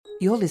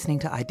You're listening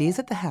to Ideas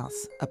at the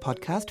House, a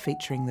podcast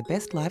featuring the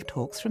best live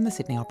talks from the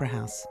Sydney Opera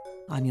House.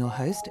 I'm your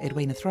host,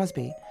 Edwina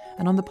Throsby,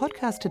 and on the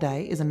podcast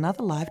today is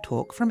another live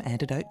talk from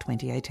Antidote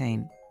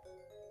 2018.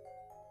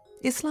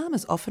 Islam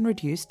is often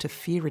reduced to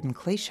fear-ridden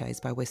cliches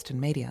by Western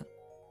media.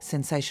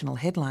 Sensational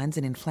headlines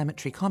and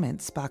inflammatory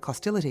comments spark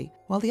hostility,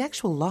 while the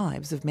actual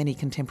lives of many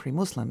contemporary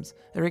Muslims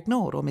are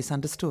ignored or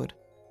misunderstood.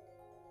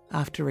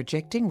 After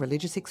rejecting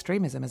religious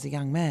extremism as a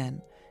young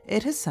man,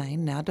 Ed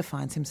Hussein now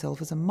defines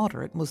himself as a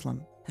moderate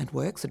Muslim and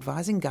works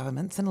advising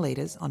governments and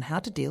leaders on how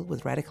to deal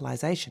with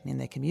radicalisation in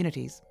their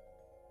communities.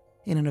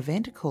 In an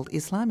event called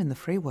Islam in the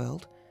Free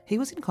World, he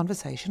was in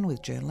conversation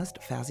with journalist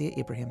Fawzia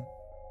Ibrahim.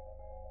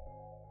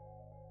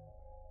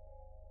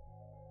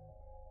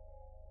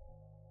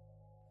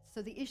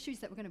 So the issues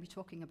that we're going to be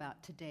talking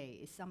about today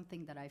is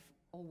something that I've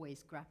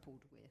always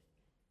grappled with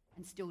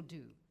and still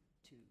do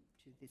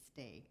to this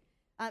day.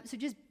 So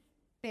just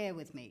bear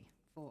with me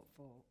for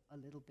a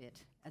little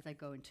bit as I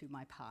go into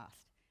my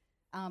past.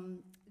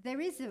 There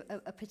is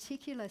a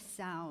particular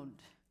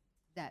sound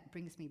that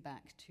brings me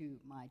back to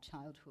my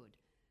childhood.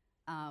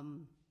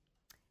 And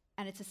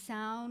it's a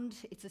sound,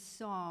 it's a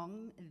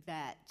song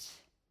that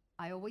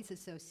I always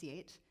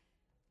associate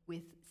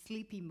with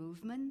sleepy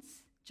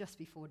movements just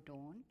before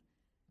dawn,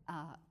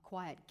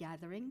 quiet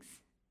gatherings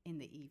in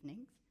the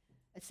evenings,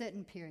 at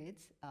certain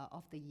periods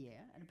of the year.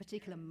 And a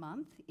particular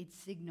month, it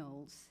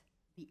signals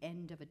the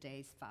end of a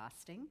day's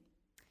fasting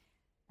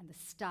and the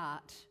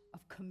start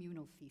of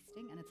communal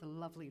feasting, and it's a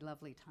lovely,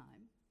 lovely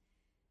time.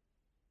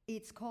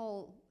 It's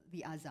called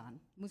the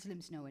Azan.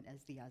 Muslims know it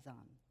as the Azan,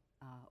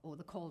 or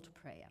the call to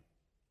prayer.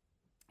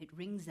 It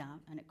rings out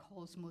and it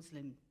calls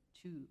Muslims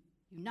to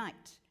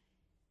unite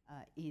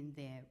in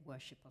their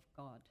worship of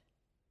God.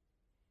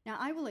 Now,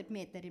 I will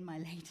admit that in my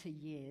later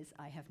years,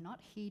 I have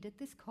not heeded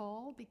this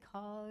call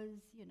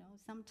because,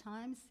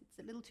 sometimes it's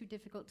a little too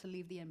difficult to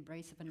leave the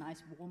embrace of a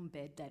nice warm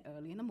bed that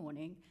early in the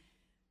morning,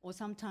 or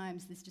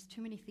sometimes there's just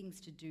too many things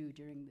to do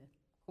during the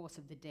course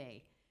of the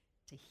day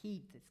to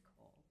heed this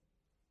call.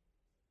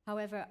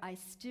 However, I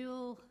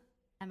still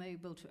am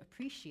able to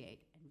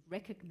appreciate and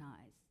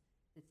recognize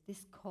that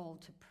this call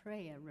to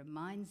prayer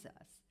reminds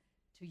us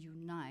to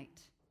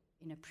unite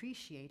in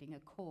appreciating a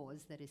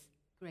cause that is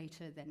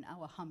greater than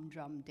our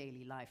humdrum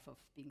daily life of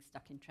being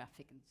stuck in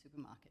traffic and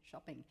supermarket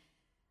shopping.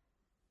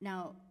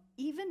 Now,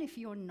 even if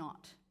you're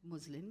not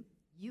Muslim,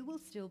 you will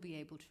still be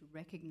able to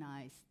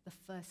recognize the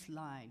first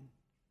line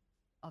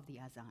of the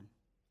Azan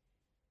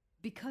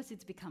because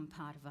it's become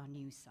part of our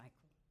news cycle.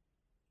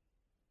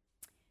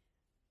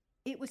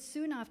 It was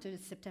soon after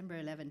September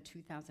 11,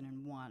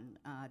 2001,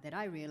 that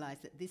I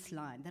realized that this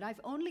line, that I've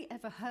only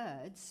ever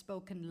heard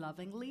spoken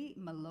lovingly,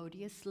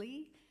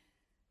 melodiously,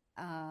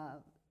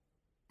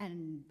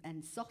 and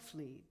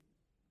softly,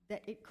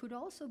 that it could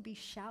also be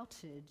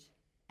shouted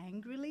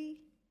angrily,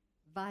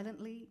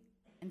 violently,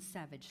 and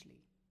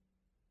savagely.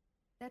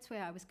 That's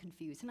where I was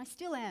confused, and I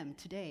still am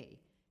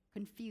today,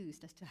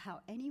 confused as to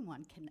how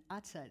anyone can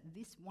utter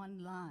this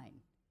one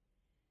line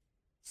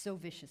so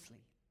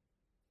viciously.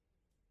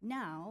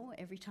 Now,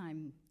 every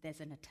time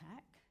there's an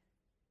attack,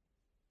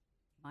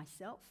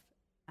 myself,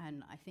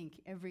 and I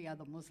think every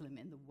other Muslim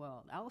in the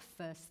world, our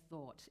first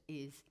thought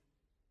is,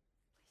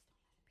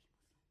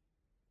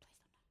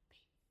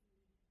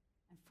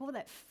 and for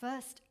that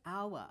first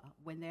hour,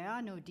 when there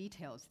are no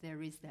details,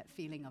 there is that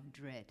feeling of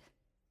dread.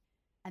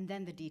 And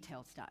then the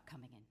details start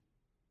coming in.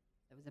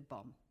 There was a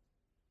bomb,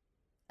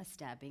 a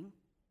stabbing,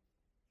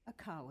 a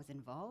car was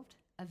involved,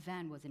 a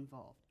van was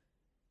involved,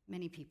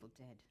 many people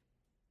dead.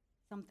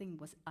 Something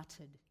was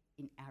uttered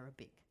in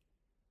Arabic,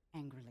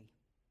 angrily.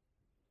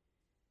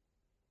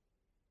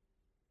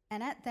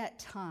 And at that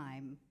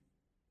time,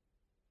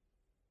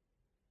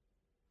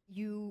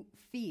 you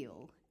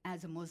feel,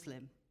 as a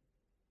Muslim,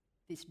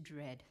 this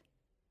dread,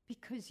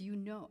 because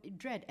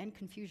dread and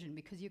confusion,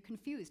 because you're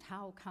confused,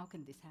 how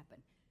can this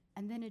happen?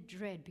 And then a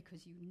dread,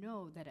 because you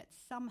know that at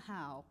some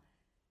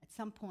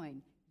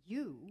point,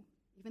 you,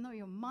 even though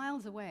you're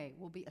miles away,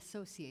 will be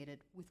associated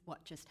with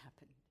what just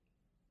happened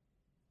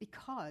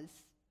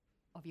because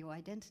of your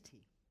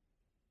identity.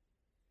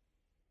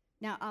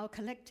 Now, our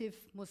collective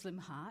Muslim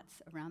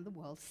hearts around the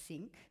world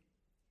sink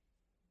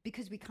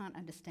because we can't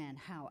understand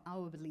how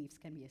our beliefs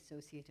can be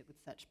associated with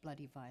such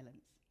bloody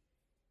violence.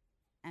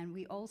 And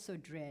we also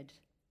dread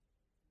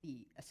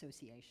the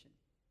association.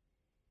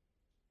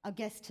 Our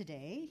guest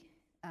today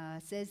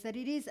says that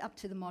it is up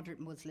to the moderate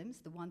Muslims,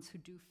 the ones who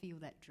do feel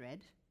that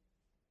dread,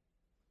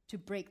 to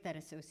break that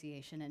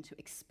association and to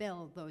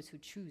expel those who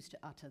choose to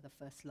utter the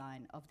first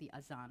line of the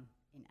Azan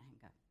in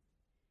anger.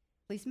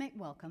 Please make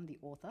welcome the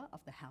author of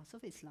The House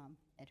of Islam,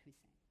 Ed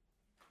Hussein.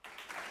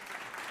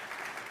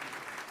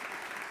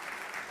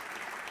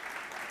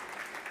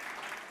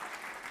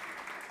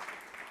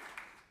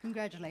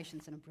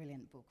 Congratulations on a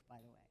brilliant book, by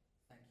the way.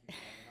 Thank you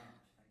very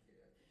much. Thank you.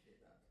 I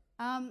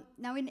appreciate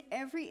that. Now, in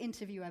every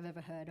interview I've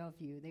ever heard of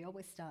you, they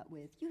always start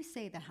with, you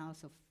say the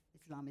House of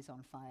Islam is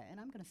on fire, and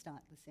I'm going to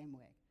start the same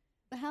way.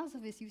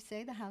 You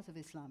say the House of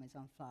Islam is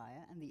on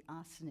fire, and the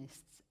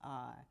arsonists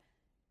are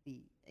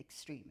the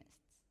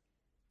extremists.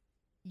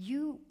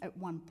 you, at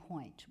one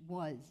point,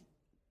 was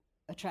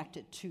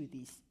attracted to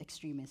these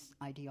extremist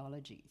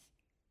ideologies.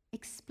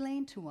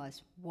 Explain to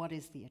us, what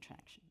is the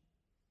attraction?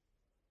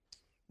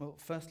 Well,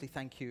 firstly,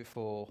 thank you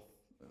for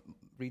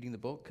reading the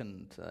book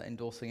and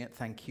endorsing it.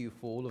 Thank you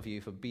for all of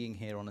you for being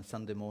here on a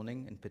Sunday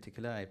morning in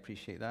particular. I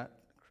appreciate that.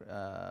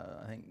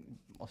 I think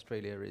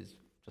Australia is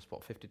just,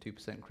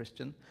 52%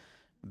 Christian.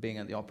 Being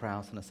at the Opera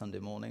House on a Sunday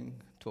morning,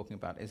 talking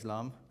about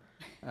Islam,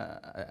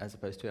 as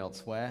opposed to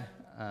elsewhere.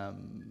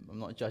 I'm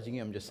not judging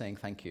you, I'm just saying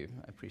thank you.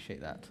 I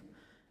appreciate that.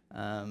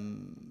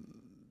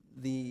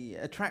 The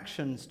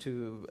attractions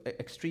to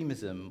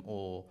extremism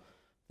or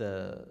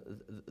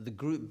the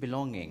group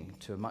belonging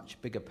to a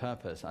much bigger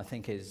purpose, I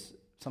think, is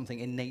something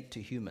innate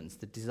to humans,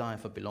 the desire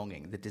for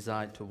belonging, the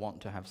desire to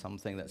want to have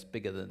something that's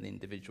bigger than the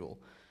individual.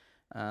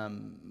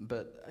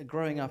 But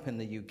growing up in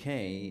the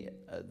UK,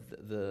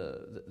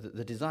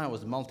 the desire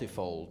was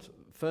multifold.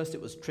 First,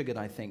 it was triggered,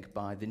 I think,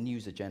 by the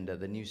news agenda,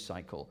 the news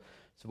cycle.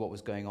 So what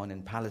was going on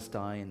in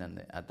Palestine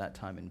and at that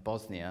time in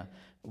Bosnia,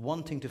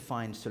 wanting to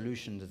find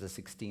solutions as a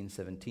 16,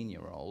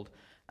 17-year-old,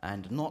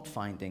 and not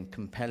finding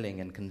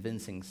compelling and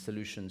convincing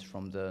solutions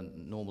from the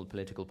normal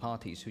political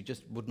parties who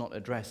just would not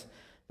address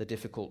the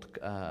difficult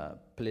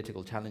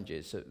political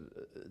challenges. So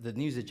the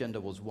news agenda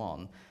was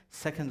one.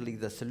 Secondly,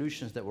 the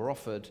solutions that were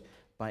offered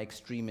by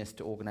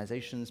extremist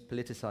organizations,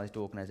 politicized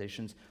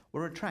organizations,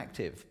 were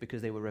attractive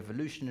because they were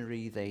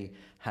revolutionary, they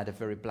had a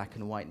very black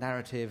and white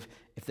narrative.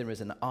 If there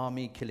is an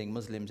army killing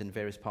Muslims in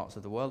various parts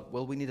of the world,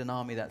 well, we need an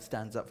army that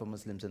stands up for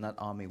Muslims, and that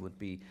army would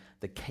be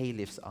the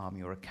caliph's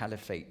army or a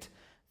caliphate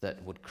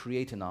that would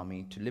create an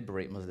army to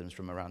liberate Muslims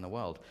from around the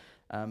world.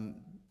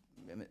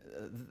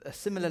 A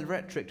similar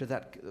rhetoric to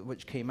that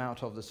which came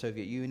out of the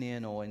Soviet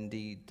Union or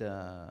indeed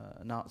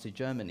Nazi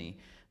Germany,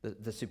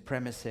 the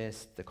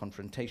supremacist, the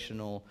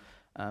confrontational,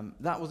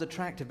 that was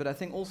attractive, but I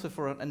think also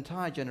for an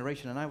entire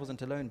generation, and I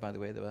wasn't alone, by the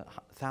way, there were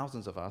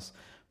thousands of us,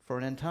 for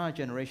an entire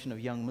generation of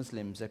young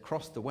Muslims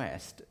across the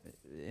West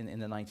in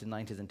the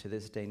 1990s and to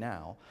this day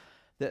now,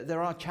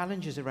 there are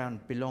challenges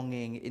around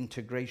belonging,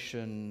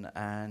 integration,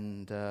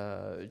 and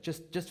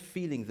just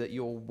feeling that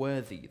you're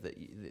worthy, that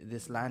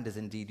this land is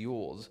indeed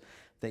yours,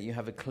 that you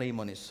have a claim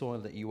on its soil,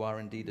 that you are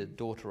indeed a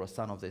daughter or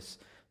son of this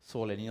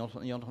soil, and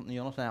you're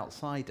not an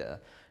outsider.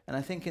 And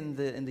I think in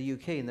the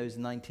UK in those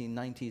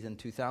 1990s and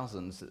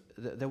 2000s,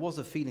 there was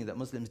a feeling that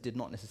Muslims did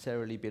not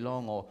necessarily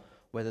belong, or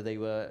whether they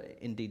were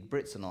indeed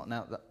Brits or not.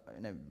 Now,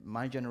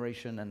 my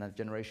generation and a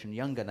generation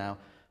younger now,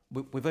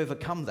 we've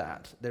overcome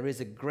that. There is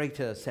a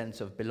greater sense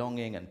of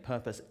belonging and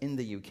purpose in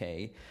the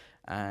UK.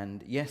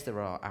 And yes, there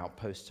are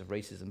outposts of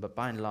racism, but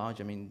by and large,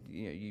 I mean,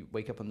 you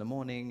wake up in the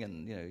morning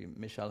and,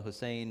 Michelle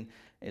Hussein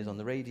is on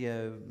the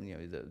radio.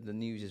 The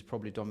news is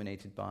probably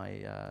dominated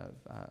by,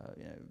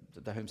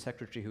 the Home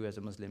Secretary who has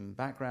a Muslim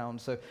background.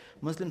 So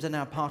Muslims are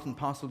now part and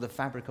parcel of the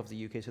fabric of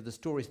the UK. So the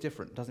story is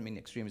different. It doesn't mean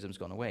extremism's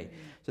gone away.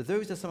 So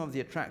those are some of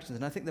the attractions.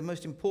 And I think the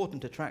most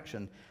important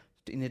attraction,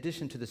 in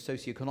addition to the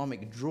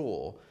socioeconomic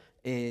draw,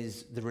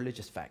 is the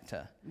religious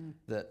factor.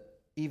 That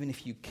even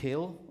if you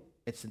kill,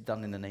 it's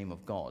done in the name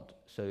of God.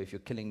 So if you're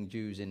killing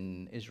Jews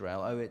in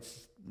Israel,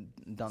 it's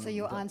done. So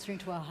you're answering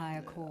to a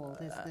higher call.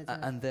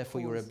 And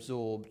therefore you're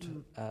absorbed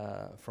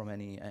from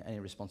any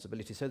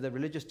responsibility. So the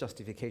religious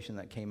justification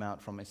that came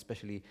out from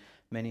especially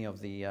many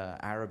of the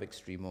Arab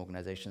extreme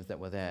organizations that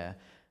were there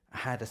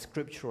had a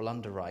scriptural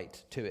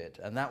underwrite to it.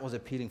 And that was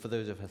appealing for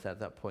those of us at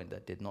that point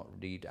that did not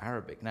read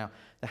Arabic. Now,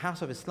 The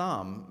House of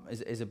Islam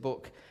is a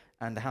book,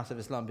 and The House of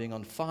Islam being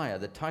on fire,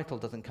 the title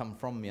doesn't come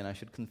from me, and I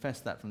should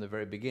confess that from the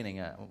very beginning.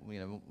 A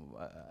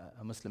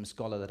Muslim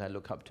scholar that I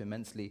look up to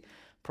immensely,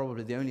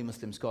 probably the only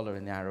Muslim scholar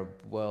in the Arab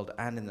world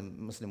and in the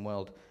Muslim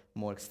world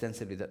more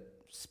extensively that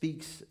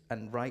speaks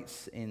and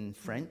writes in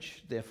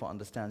French, therefore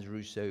understands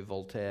Rousseau,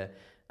 Voltaire,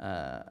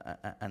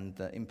 and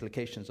the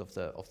implications of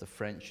the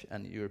French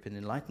and European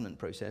Enlightenment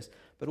process,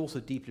 but also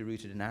deeply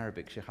rooted in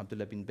Arabic. Sheikh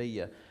Abdullah bin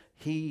Bayya,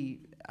 he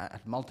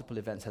at multiple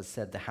events has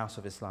said the House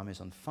of Islam is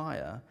on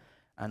fire.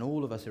 And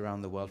all of us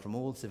around the world, from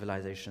all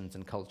civilizations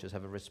and cultures,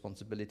 have a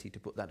responsibility to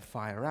put that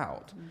fire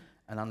out.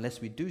 And unless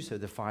we do so,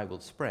 the fire will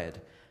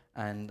spread.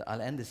 And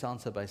I'll end this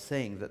answer by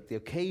saying that the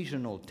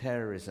occasional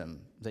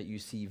terrorism that you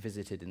see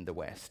visited in the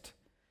West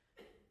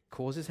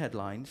causes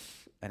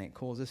headlines and it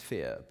causes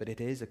fear, but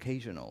it is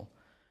occasional.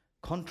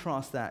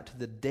 Contrast that to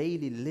the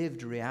daily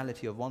lived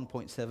reality of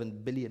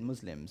 1.7 billion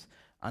Muslims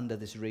under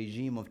this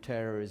regime of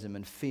terrorism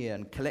and fear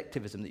and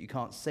collectivism, that you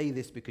can't say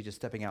this because you're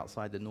stepping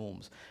outside the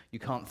norms. You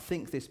can't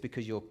think this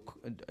because you're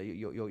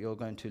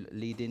going to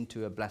lead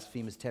into a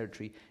blasphemous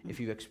territory if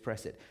you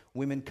express it.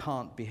 Women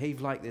can't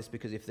behave like this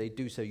because if they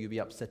do so, you'll be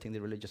upsetting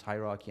the religious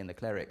hierarchy and the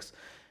clerics.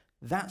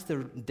 That's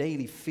the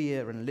daily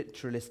fear and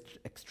literalist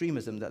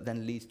extremism that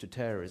then leads to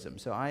terrorism.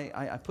 So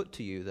I put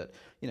to you that,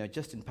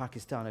 just in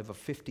Pakistan, over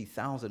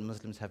 50,000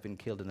 Muslims have been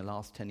killed in the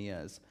last 10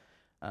 years.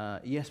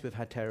 Yes, we've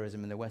had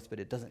terrorism in the West, but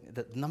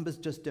the numbers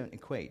just don't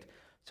equate.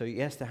 So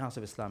yes, the House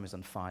of Islam is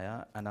on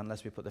fire, and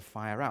unless we put the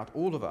fire out,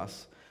 all of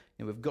us,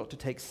 we've got to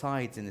take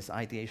sides in this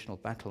ideational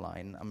battle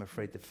line. I'm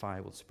afraid the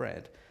fire will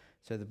spread.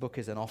 So the book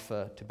is an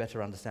offer to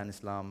better understand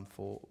Islam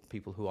for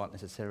people who aren't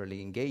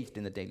necessarily engaged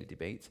in the daily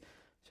debates,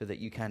 so that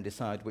you can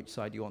decide which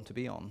side you want to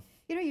be on.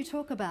 You know, you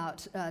talk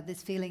about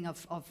this feeling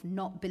of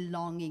not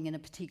belonging in a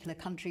particular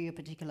country, a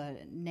particular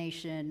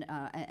nation,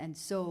 and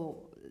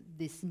so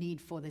this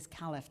need for this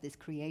caliph, this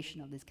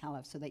creation of this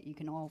caliph, so that you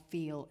can all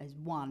feel as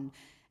one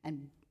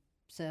and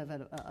serve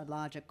a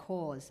larger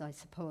cause, I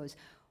suppose.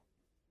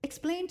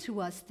 Explain to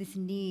us this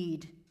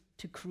need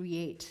to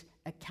create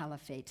a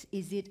caliphate.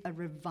 Is it a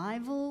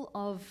revival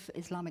of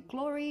Islamic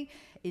glory?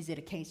 Is it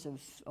a case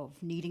of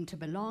needing to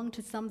belong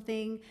to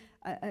something?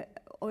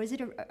 Or is it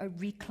a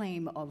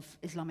reclaim of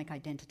Islamic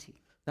identity?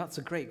 That's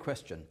a great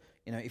question.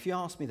 You know, if you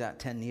asked me that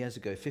 10 years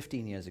ago,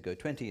 15 years ago,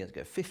 20 years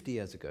ago, 50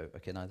 years ago,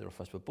 okay, neither of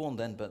us were born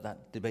then, but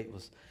that debate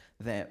was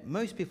there.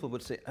 Most people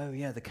would say, oh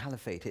yeah, the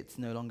caliphate, it's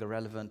no longer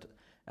relevant.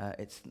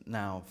 It's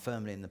now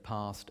firmly in the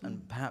past,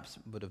 and perhaps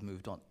would have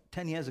moved on.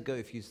 10 years ago,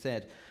 if you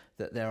said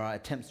that there are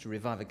attempts to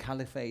revive a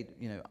caliphate,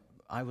 you know,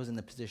 I was in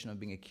the position of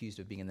being accused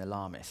of being an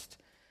alarmist.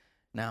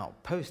 Now,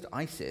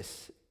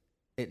 post-ISIS,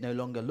 it no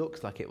longer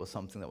looks like it was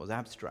something that was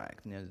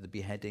abstract. You know, the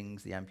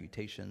beheadings, the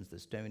amputations, the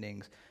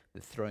stonings,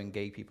 the throwing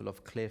gay people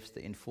off cliffs,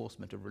 the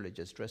enforcement of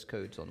religious dress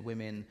codes on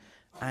women,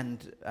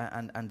 and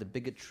the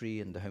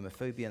bigotry and the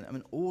homophobia. I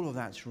mean, all of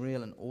that's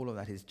real, and all of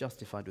that is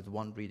justified with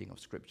one reading of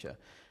Scripture.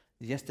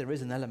 Yes, there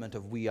is an element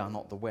of we are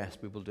not the West,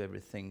 we will do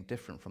everything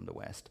different from the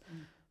West.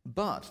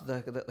 But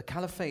the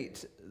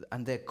caliphate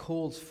and their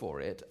calls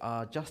for it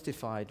are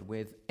justified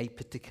with a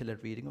particular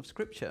reading of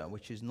Scripture,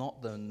 which is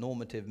not the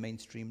normative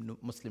mainstream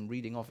Muslim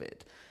reading of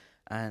it.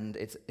 And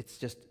it's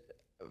just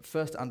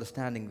first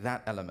understanding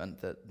that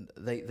element, that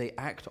they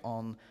act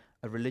on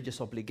a religious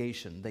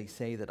obligation. They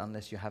say that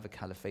unless you have a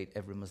caliphate,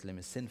 every Muslim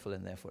is sinful,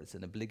 and therefore it's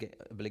an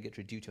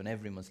obligatory duty on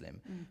every Muslim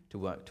to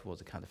work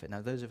towards a caliphate.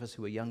 Now, those of us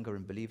who were younger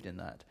and believed in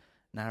that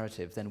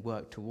narrative then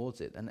work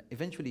towards it, and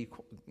eventually,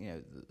 you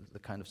know, the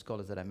kind of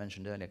scholars that I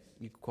mentioned earlier,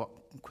 you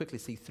quickly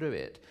see through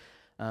it.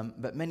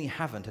 But many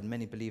haven't, and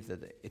many believe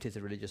that it is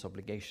a religious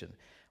obligation.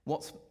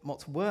 What's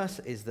worse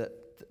is that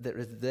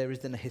there is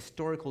then a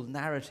historical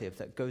narrative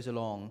that goes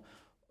along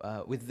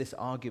with this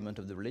argument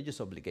of the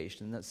religious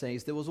obligation that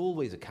says there was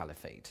always a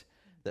caliphate,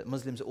 that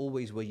Muslims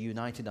always were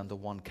united under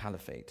one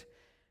caliphate.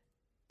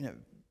 You know,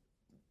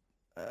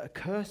 a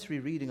cursory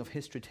reading of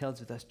history tells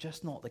you that's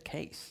just not the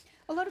case.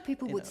 A lot of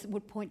people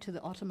would point to the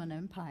Ottoman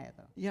Empire,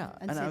 though. Yeah,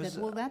 and say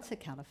that, that's a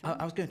caliphate.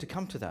 I was going to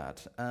come to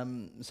that.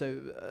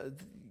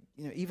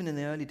 You know, even in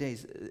the early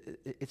days,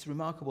 it's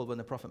remarkable when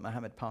the Prophet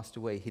Muhammad passed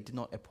away, he did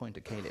not appoint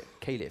a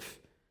caliph.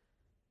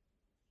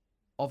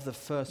 Of the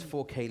first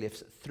 4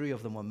 caliphs, 3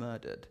 of them were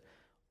murdered.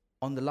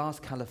 On the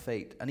last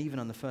caliphate, and even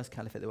on the first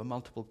caliphate, there were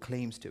multiple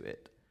claims to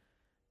it.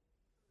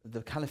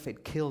 The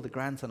caliphate killed the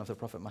grandson of the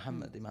Prophet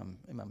Muhammad,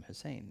 Imam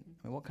Hussein.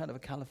 I mean, what kind of a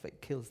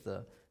caliphate kills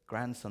the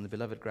grandson, the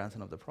beloved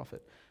grandson of the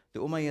Prophet? The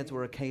Umayyads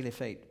were a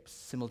caliphate.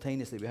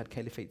 Simultaneously, we had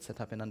caliphate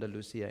set up in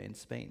Andalusia in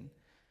Spain.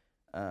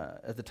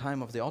 At the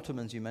time of the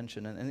Ottomans, you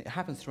mentioned, and it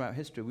happens throughout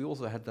history, we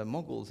also had the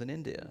Mughals in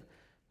India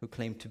who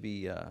claimed to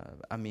be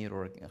Amir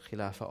or a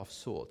Khilafah of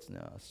sorts.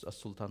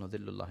 As-Sultanu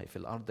Dhillullahi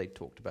fil Ard, they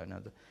talked about. Now,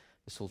 the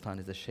Sultan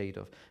is the shade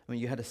of. I mean,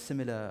 you had a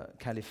similar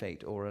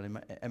caliphate or an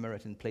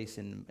emirate in place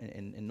in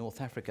North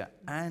Africa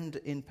and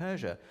in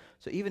Persia.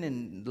 So even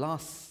in the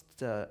last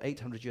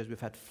 800 years, we've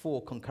had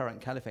 4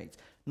 concurrent caliphates,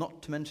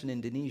 not to mention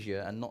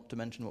Indonesia and not to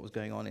mention what was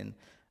going on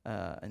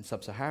in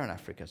sub-Saharan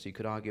Africa. So you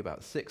could argue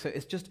about 6. So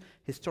it's just,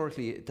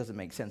 historically, it doesn't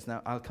make sense.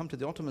 Now, I'll come to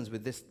the Ottomans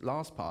with this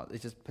last part.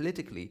 It's just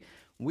politically,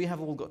 we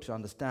have all got to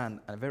understand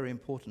a very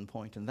important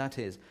point, and that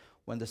is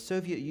when the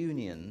Soviet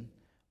Union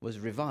was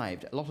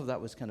revived, a lot of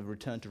that was kind of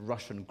returned to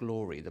Russian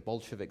glory. The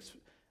Bolsheviks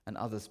and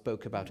others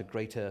spoke about a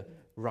greater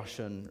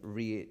Russian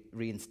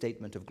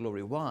reinstatement of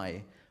glory.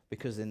 Why?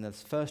 Because in the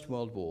First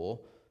World War,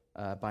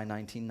 by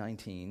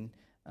 1919,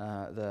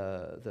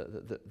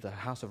 the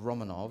House of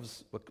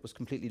Romanovs was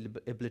completely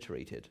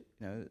obliterated.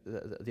 You know,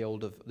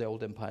 the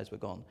old empires were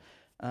gone.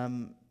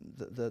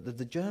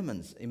 The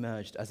Germans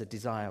emerged as a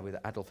desire with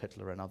Adolf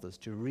Hitler and others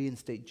to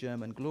reinstate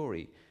German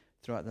glory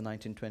throughout the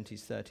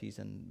 1920s, 30s,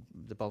 and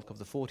the bulk of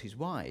the 40s.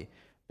 Why?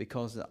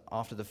 Because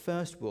after the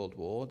First World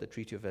War, the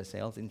Treaty of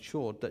Versailles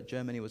ensured that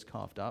Germany was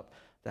carved up.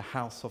 The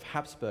House of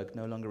Habsburg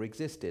no longer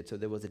existed, so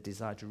there was a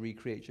desire to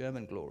recreate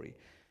German glory.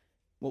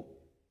 Well,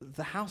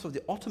 the House of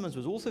the Ottomans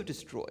was also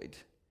destroyed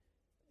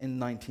in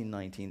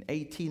 1919.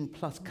 18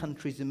 plus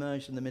countries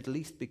emerged in the Middle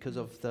East because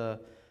of the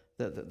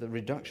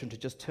reduction to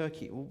just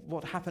Turkey.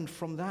 What happened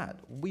from that?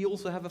 We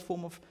also have a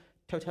form of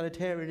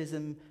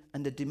totalitarianism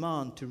and a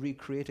demand to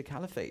recreate a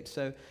caliphate.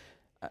 So,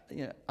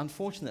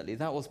 unfortunately,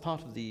 that was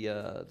part of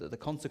the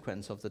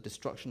consequence of the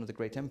destruction of the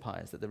great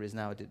empires, that there is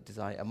now a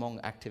desire among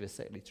activists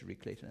certainly to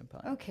recreate an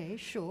empire. Okay,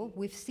 sure.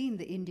 We've seen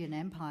the Indian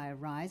empire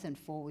rise and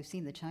fall. We've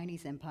seen the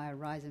Chinese empire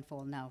rise and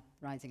fall, now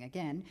rising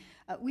again.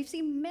 We've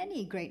seen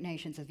many great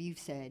nations, as you've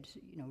said,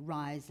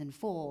 rise and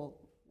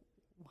fall.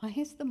 Why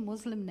is the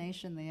Muslim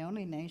nation the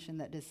only nation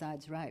that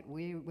decides, right,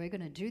 we're going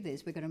to do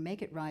this, we're going to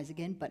make it rise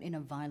again, but in a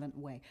violent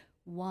way?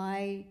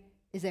 Why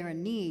is there a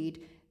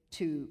need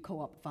to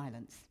co-opt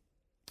violence?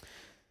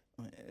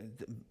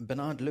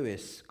 Bernard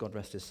Lewis, God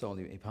rest his soul,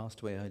 he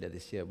passed away earlier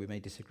this year. We may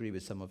disagree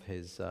with some of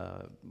his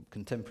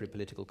contemporary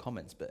political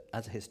comments, but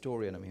as a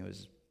historian, I mean, he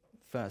was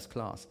first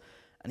class.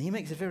 And he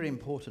makes a very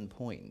important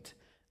point,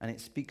 and it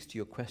speaks to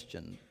your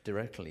question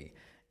directly,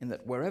 in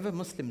that wherever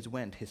Muslims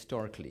went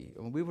historically,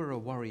 we were a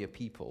warrior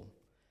people,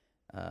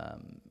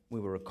 we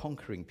were a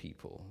conquering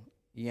people.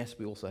 Yes,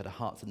 we also had a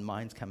hearts and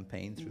minds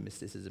campaign through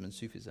mysticism and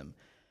Sufism.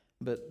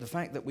 But the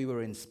fact that we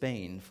were in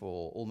Spain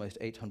for almost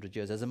 800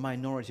 years as a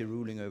minority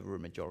ruling over a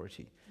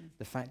majority,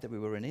 the fact that we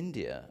were in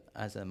India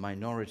as a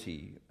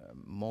minority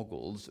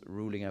Mughals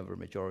ruling over a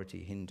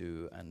majority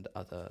Hindu and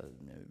other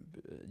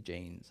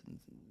Jains and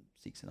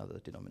Sikhs and other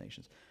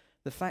denominations,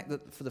 the fact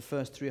that for the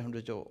first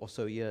 300 or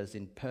so years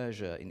in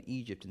Persia, in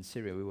Egypt, in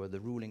Syria, we were the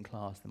ruling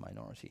class, the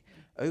minority.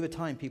 Over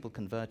time, people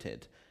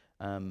converted,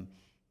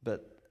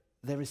 but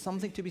there is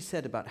something to be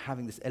said about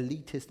having this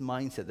elitist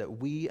mindset that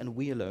we and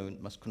we alone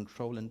must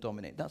control and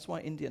dominate. That's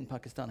why India and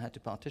Pakistan had to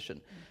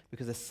partition,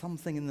 because there's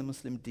something in the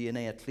Muslim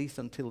DNA, at least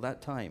until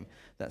that time,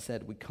 that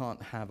said we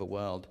can't have a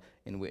world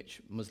in which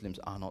Muslims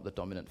are not the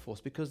dominant force.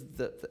 Because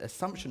the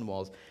assumption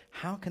was,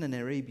 how can an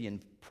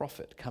Arabian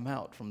prophet come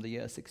out from the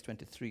year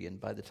 623,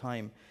 and by the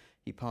time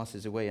he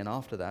passes away, and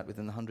after that,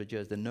 within the 100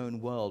 years, the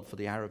known world for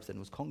the Arabs then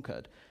was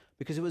conquered?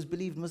 Because it was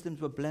believed Muslims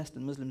were blessed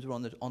and Muslims were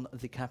on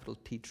the capital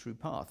T true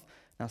path.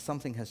 Now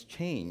something has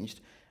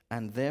changed,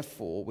 and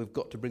therefore we've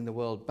got to bring the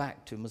world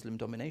back to Muslim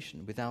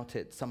domination. Without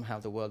it, somehow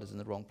the world is in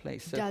the wrong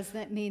place. So does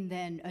that mean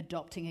then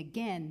adopting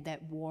again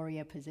that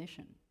warrior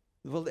position?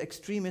 Well, the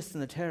extremists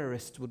and the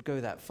terrorists would go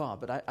that far,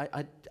 but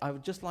I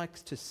would just like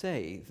to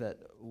say that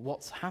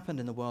what's happened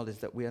in the world is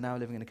that we are now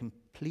living in a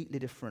completely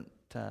different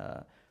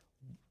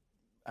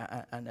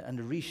and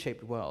a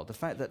reshaped world. The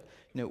fact that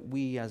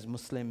we as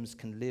Muslims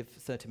can live,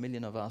 30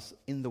 million of us,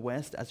 in the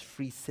West as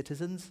free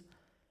citizens,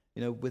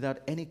 without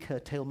any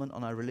curtailment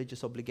on our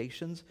religious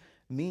obligations,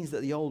 means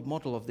that the old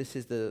model of this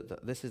is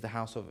the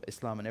house of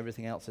Islam and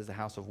everything else is the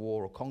house of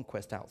war or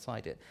conquest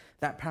outside it.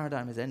 That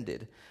paradigm has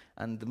ended,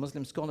 and the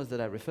Muslim scholars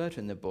that I refer to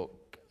in the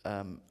book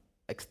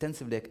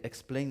extensively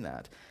explain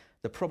that.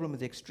 The problem with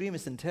the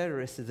extremists and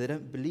terrorists is they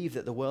don't believe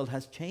that the world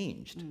has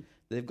changed.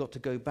 They've got to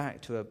go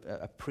back to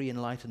a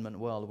pre-Enlightenment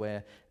world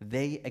where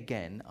they,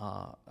 again,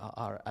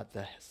 are at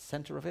the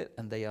center of it,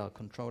 and they are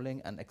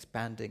controlling and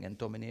expanding and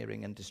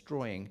domineering and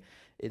destroying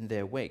in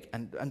their wake.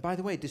 And by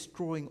the way,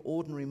 destroying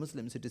ordinary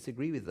Muslims who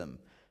disagree with them.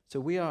 So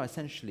we are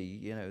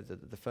essentially,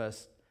 the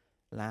first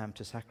lamb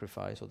to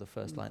sacrifice, or the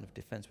first line of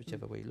defense,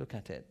 whichever way you look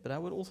at it. But I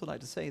would also like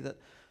to say that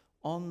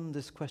on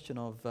this question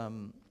of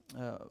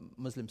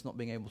Muslims not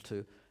being able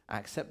to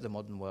accept the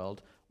modern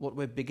world, what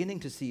we're beginning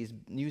to see is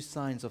new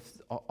signs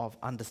of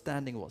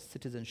understanding what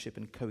citizenship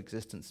and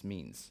coexistence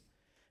means.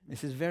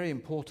 This is very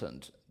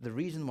important. The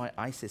reason why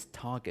ISIS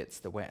targets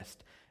the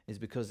West is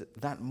because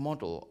that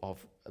model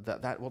of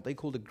that what they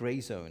call the grey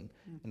zone,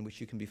 in which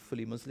you can be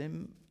fully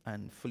Muslim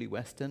and fully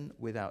Western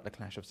without a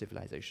clash of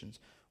civilizations,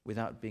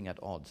 without being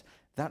at odds.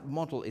 That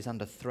model is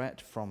under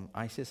threat from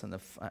ISIS and the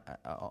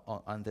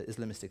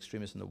Islamist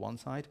extremists on the one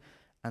side,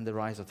 and the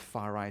rise of the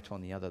far right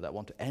on the other, that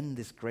want to end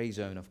this grey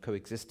zone of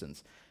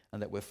coexistence,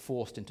 and that we're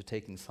forced into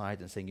taking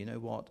sides and saying, you know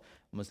what,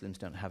 Muslims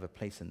don't have a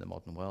place in the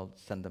modern world,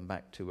 send them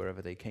back to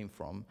wherever they came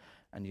from,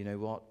 and you know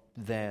what,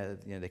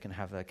 they can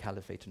have a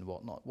caliphate and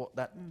whatnot. What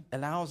that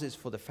allows is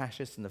for the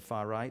fascists and the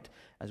far right,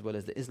 as well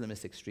as the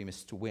Islamist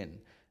extremists, to win.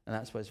 And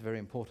that's why it's very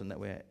important that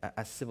we're,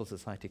 as civil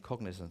society,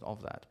 cognizant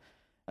of that.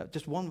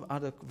 Just one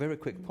other very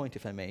quick point,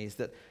 if I may, is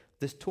that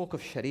this talk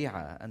of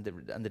Sharia and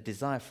the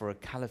desire for a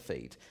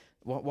caliphate.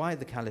 Why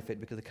the caliphate?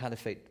 Because the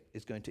caliphate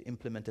is going to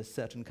implement a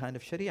certain kind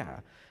of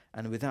Sharia,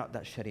 and without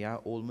that Sharia,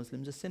 all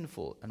Muslims are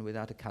sinful, and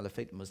without a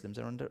caliphate, Muslims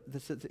are under.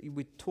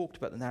 We talked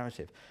about the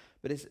narrative,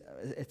 but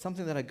it's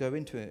something that I go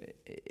into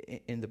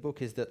in the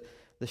book, is that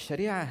the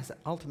Sharia has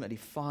ultimately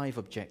 5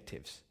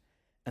 objectives,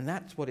 and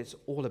that's what it's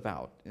all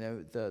about.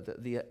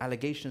 The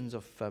allegations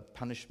of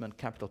punishment,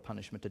 capital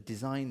punishment, are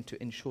designed to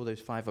ensure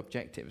those 5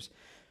 objectives.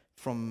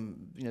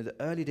 From the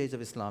early days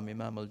of Islam,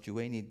 Imam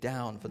al-Juwayni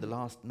down, for the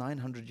last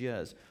 900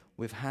 years,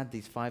 we've had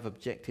these 5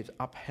 objectives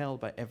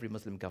upheld by every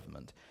Muslim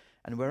government.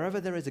 And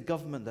wherever there is a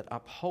government that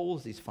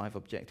upholds these 5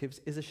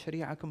 objectives is a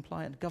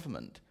Sharia-compliant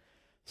government.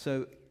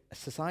 So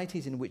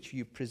societies in which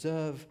you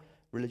preserve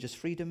religious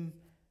freedom,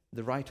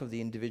 the right of the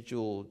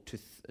individual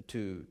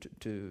to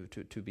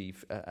be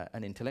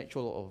an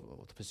intellectual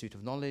or the pursuit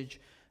of knowledge,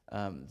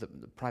 the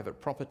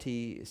private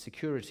property,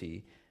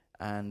 security,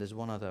 and there's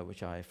one other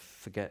which I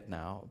forget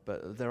now,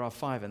 but there are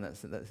 5, and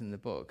that's in the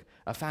book.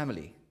 A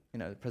family,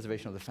 the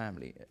preservation of the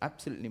family,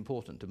 absolutely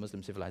important to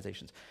Muslim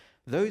civilizations.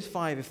 Those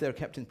 5, if they're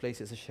kept in place,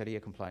 is a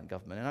Sharia-compliant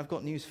government. And I've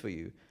got news for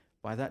you.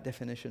 By that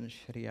definition,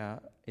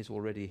 Sharia is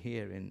already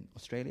here in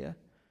Australia.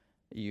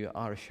 You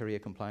are a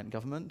Sharia-compliant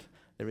government.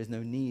 There is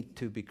no need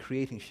to be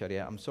creating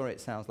Sharia. I'm sorry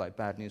it sounds like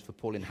bad news for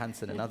Pauline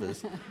Hanson and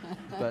others,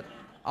 but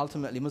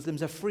ultimately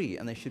Muslims are free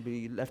and they should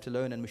be left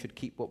alone, and we should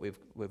keep what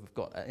we've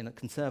got,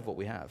 conserve what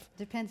we have.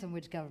 Depends on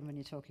which government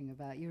you're talking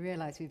about. You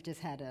realise we've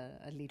just had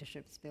a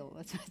leadership spill.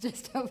 That's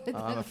just over there.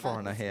 I'm a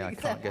foreigner here. I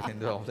can't get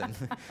involved in.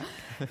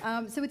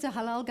 So it's a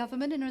halal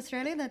government in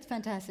Australia. That's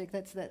fantastic.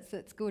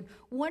 That's good.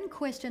 One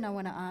question I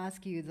want to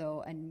ask you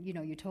though, and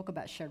you talk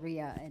about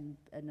Sharia, and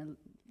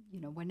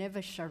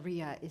whenever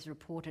Sharia is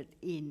reported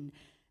in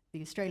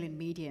the Australian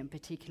media in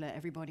particular,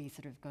 everybody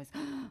sort of goes,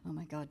 oh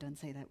my God, don't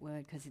say that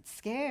word, because it's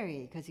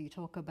scary, because you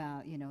talk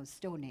about,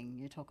 stoning,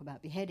 you talk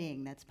about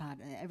beheading, that's part,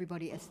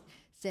 everybody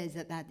says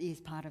that is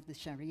part of the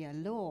Sharia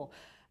law.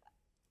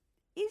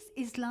 Is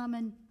Islam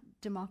and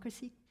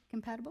democracy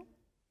compatible?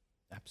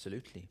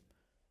 Absolutely.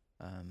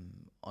 A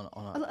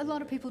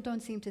lot of people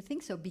don't seem to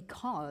think so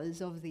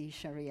because of the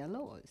Sharia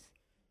laws.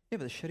 Yeah,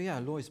 but the Sharia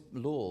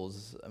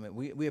laws, I mean,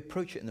 we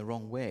approach it in the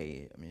wrong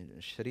way. I mean,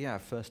 Sharia,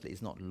 firstly,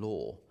 is not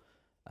law.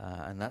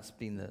 And that's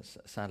been,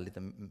 sadly,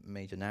 the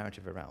major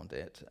narrative around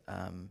it.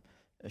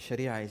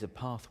 Sharia is a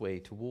pathway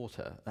to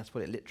water. That's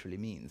what it literally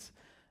means.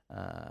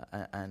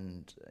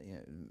 From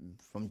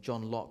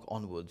John Locke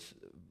onwards,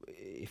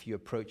 if you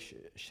approach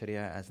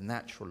Sharia as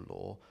natural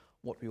law,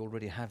 what we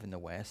already have in the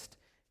West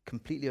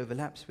completely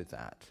overlaps with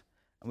that.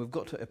 And we've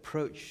got to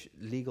approach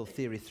legal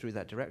theory through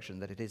that direction,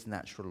 that it is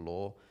natural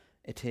law.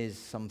 It is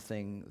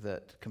something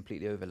that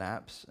completely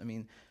overlaps. I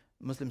mean,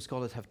 Muslim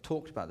scholars have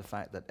talked about the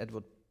fact that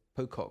Edward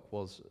Pocock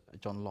was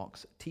John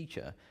Locke's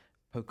teacher.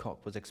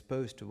 Pocock was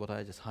exposed to what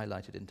I just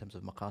highlighted in terms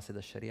of maqasid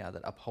al-Sharia,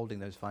 that upholding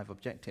those 5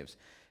 objectives,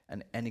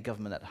 and any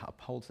government that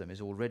upholds them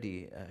is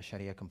already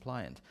Sharia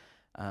compliant.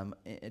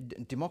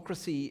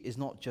 Democracy is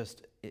not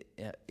just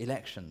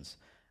elections,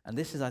 and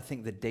this is, I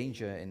think, the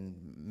danger in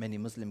many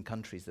Muslim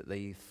countries, that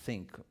they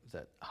think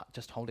that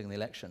just holding the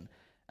election,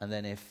 and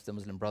then if the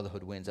Muslim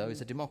Brotherhood wins,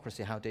 it's a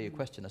democracy, how dare you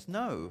question us?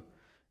 No.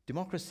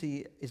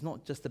 Democracy is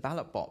not just the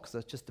ballot box,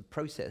 that's just the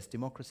process.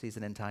 Democracy is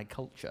an entire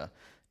culture.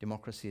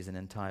 Democracy is an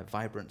entire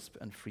vibrant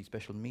and free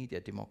special media.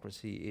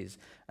 Democracy is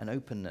an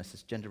openness,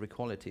 it's gender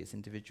equality, it's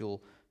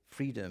individual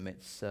freedom,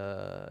 it's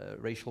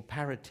racial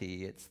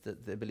parity, it's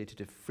the ability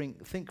to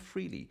think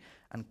freely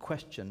and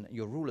question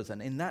your rulers.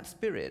 And in that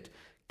spirit,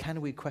 can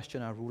we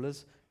question our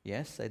rulers?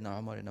 Yes, Sayyidina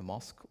Umar in a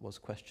mosque was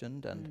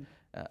questioned,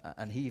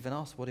 and he even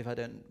asked, what if I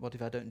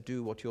don't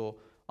do what you're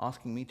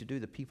asking me to do?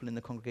 The people in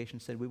the congregation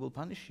said, we will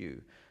punish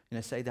you.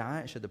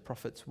 Sayyidah Aisha, the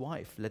Prophet's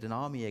wife, led an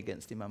army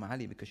against Imam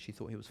Ali because she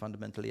thought he was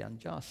fundamentally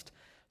unjust.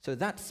 So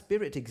that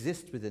spirit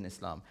exists within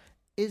Islam.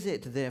 Is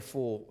it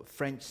therefore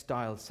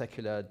French-style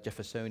secular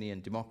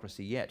Jeffersonian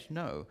democracy yet?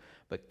 No.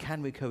 But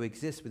can we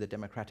coexist with a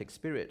democratic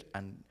spirit?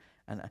 And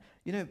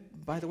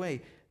by the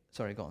way,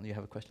 sorry, go on, you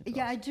have a question?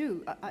 Yeah, I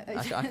do. I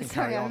can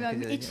sorry,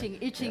 I'm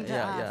itching to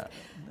ask.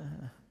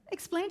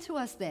 Explain to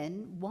us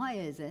then, why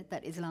is it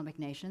that Islamic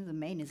nations, the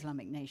main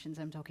Islamic nations,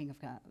 I'm talking of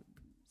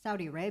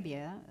Saudi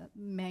Arabia,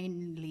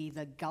 mainly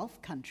the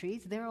Gulf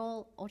countries, they're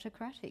all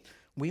autocratic?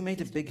 We made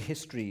a big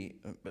history,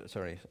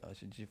 sorry,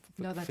 should you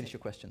finish your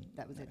question?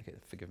 That was it. Okay,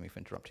 forgive me for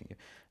interrupting you.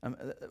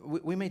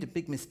 We made a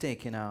big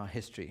mistake in our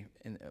history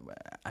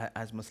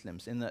as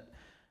Muslims, in that,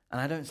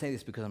 and I don't say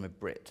this because I'm a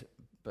Brit,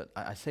 but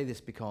I say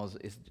this because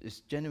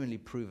it's genuinely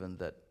proven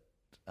that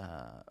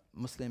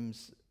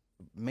Muslims,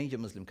 major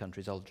Muslim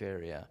countries,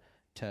 Algeria,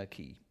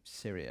 Turkey,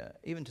 Syria,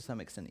 even to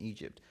some extent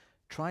Egypt,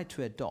 tried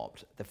to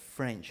adopt the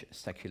French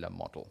secular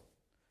model.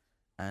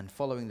 And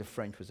following the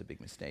French was a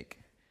big mistake,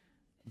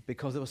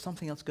 because there was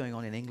something else going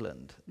on in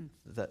England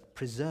that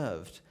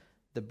preserved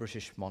the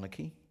British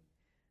monarchy,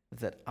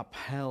 that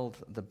upheld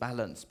the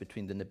balance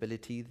between the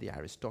nobility, the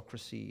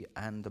aristocracy,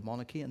 and the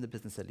monarchy and the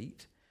business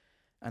elite.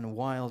 And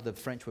while the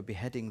French were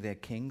beheading their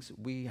kings,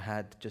 we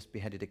had just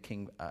beheaded a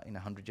king in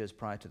 100 years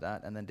prior to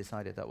that, and then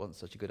decided that wasn't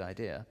such a good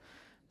idea.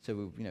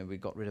 So we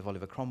got rid of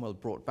Oliver Cromwell,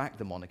 brought back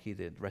the monarchy,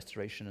 the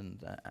Restoration,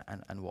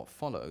 and what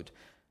followed.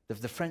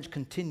 The French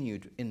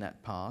continued in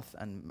that path,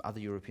 and other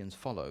Europeans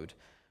followed.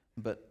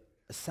 But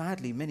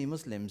sadly, many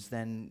Muslims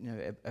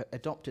then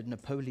adopted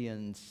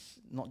Napoleon's,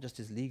 not just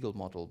his legal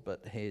model,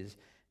 but his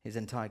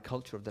entire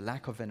culture of the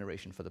lack of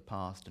veneration for the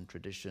past and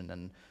tradition,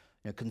 and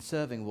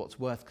conserving what's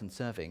worth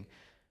conserving.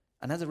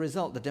 And as a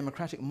result, the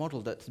democratic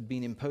model that's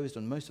been imposed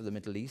on most of the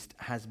Middle East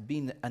has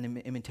been an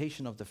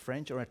imitation of the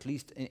French, or at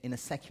least in a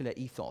secular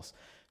ethos.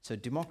 So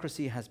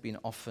democracy has been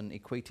often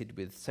equated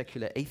with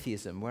secular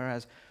atheism,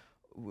 whereas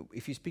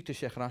if you speak to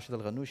Sheikh Rashid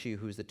al-Ghannouchi,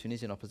 who is the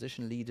Tunisian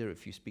opposition leader,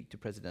 if you speak to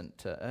President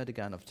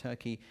Erdogan of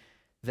Turkey,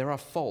 there are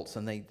faults,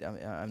 and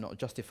I'm not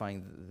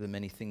justifying the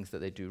many things that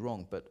they do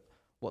wrong, but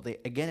what they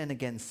again and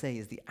again say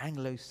is the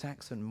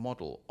Anglo-Saxon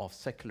model of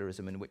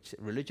secularism, in which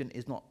religion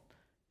is not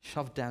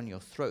shoved down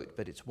your throat,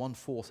 but it's one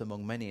force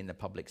among many in the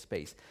public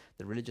space.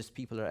 The religious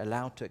people are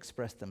allowed to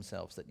express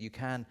themselves, that you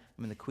can,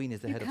 the Queen is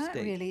the head of state. You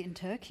can't really in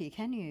Turkey,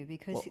 can you?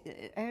 Because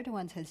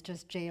Erdogan has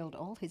just jailed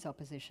all his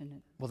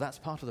opposition. Well, that's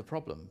part of the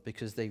problem,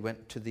 because they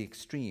went to the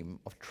extreme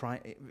of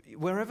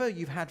wherever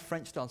you've had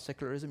French-style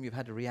secularism, you've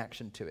had a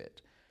reaction to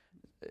it.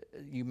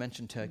 You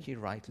mentioned Turkey,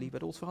 rightly,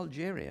 but also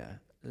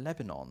Algeria,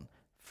 Lebanon,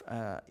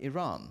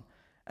 Iran.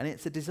 And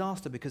it's a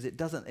disaster because it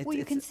doesn't... Well,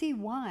 you can see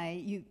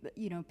why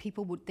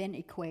people would then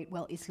equate,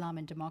 well, Islam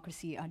and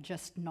democracy are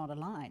just not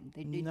aligned.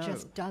 It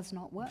just does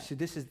not work. See,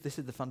 this is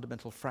the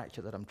fundamental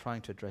fracture that I'm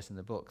trying to address in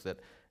the book, that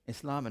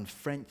Islam and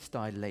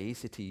French-style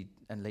laicity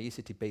and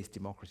laicity-based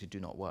democracy do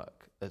not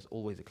work. There's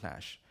always a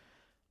clash.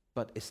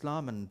 But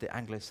Islam and the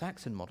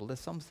Anglo-Saxon model,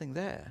 there's something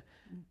there.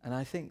 And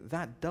I think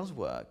that does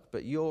work.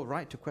 But you're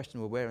right to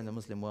question, well, where in the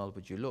Muslim world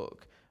would you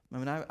look? I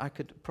mean, I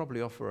could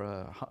probably offer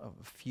a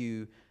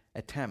few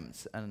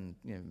attempts, and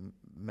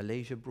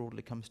Malaysia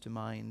broadly comes to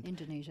mind.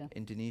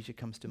 Indonesia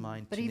comes to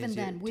mind. But Tunisia, even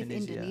then, with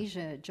Tunisia.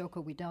 Indonesia,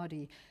 Joko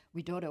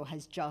Widodo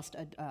has just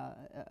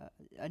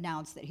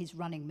announced that his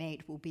running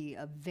mate will be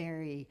a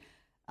very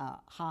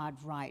hard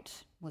right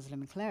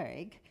Muslim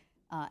cleric,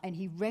 and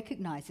he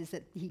recognizes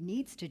that he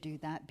needs to do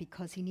that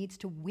because he needs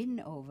to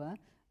win over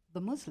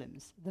the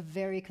Muslims, the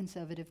very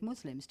conservative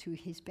Muslims, to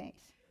his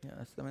base. Yeah,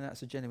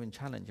 that's a genuine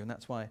challenge, and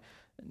that's why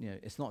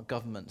it's not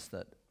governments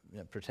that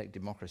protect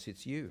democracy.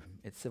 It's you.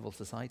 It's civil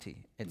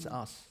society. It's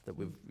us that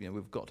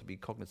we've got to be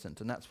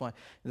cognizant, and that's why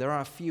there are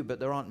a few, but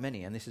there aren't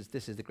many. And this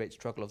is the great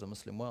struggle of the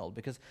Muslim world,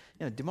 because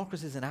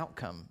democracy is an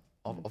outcome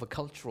of a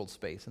cultural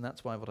space, and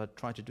that's why what I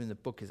try to do in the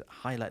book is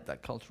highlight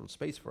that cultural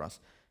space for us,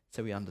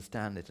 so we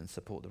understand it and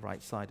support the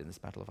right side in this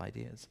battle of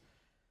ideas.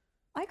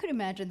 I could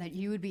imagine that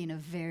you would be in a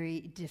very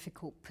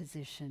difficult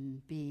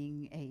position,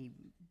 being a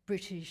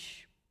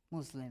British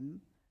Muslim.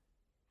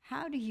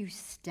 How do you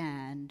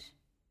stand?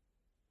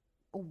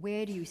 Or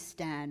where do you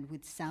stand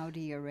with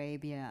Saudi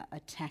Arabia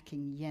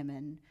attacking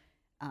Yemen,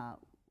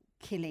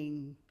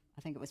 killing,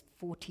 I think it was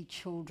 40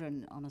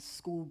 children on a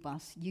school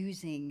bus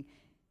using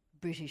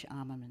British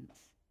armaments?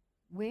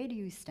 Where do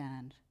you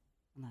stand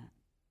on that?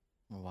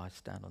 Well, I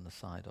stand on the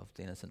side of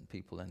the innocent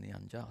people and the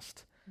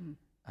unjust.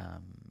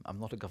 I'm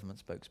not a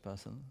government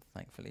spokesperson,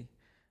 thankfully.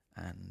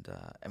 And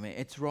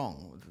it's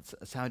wrong.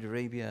 Saudi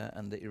Arabia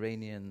and the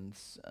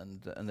Iranians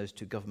and those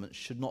two governments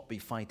should not be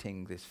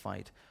fighting this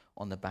fight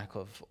on the back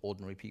of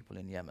ordinary people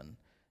in Yemen,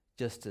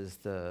 just as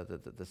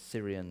the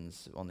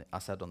Syrians,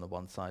 Assad on the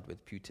one side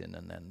with Putin,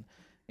 and then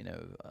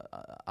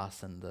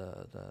us and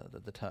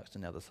the Turks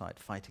on the other side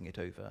fighting it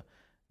over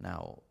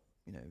now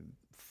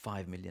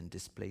 5 million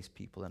displaced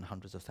people and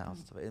hundreds of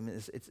thousands of it.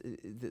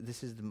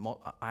 This is the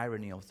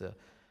irony of the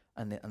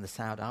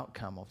sad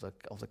outcome of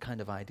the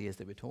kind of ideas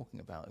that we're talking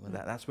about.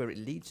 That's where it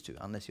leads to,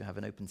 unless you have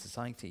an open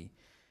society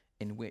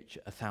in which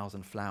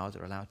 1,000 flowers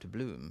are allowed to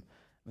bloom.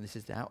 This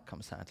is the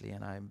outcome, sadly,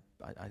 and I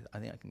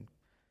think I can.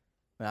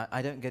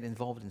 I don't get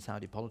involved in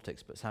Saudi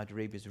politics, but Saudi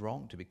Arabia is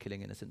wrong to be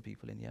killing innocent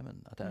people in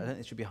Yemen. I don't think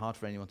it should be hard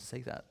for anyone to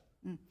say that.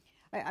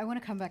 I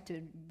want to come back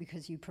to,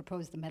 because you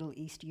proposed the Middle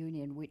East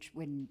Union, which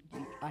when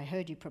I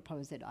heard you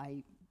propose it,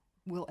 I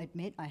will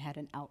admit I had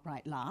an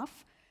outright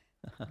laugh,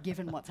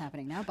 given what's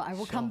happening now, but I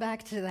will come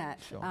back to that.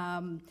 Sure.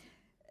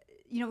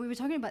 We were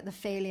talking about the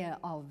failure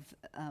of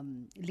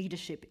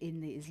leadership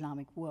in the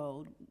Islamic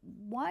world.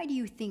 Why do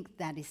you think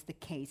that is the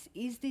case?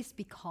 Is this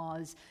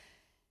because,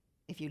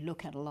 if you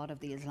look at a lot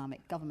of the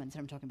Islamic governments,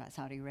 I'm talking about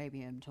Saudi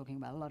Arabia, I'm talking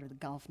about a lot of the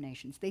Gulf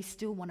nations, they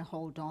still want to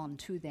hold on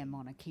to their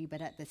monarchy,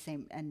 but at the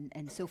same,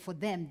 and so for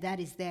them,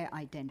 that is their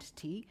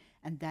identity,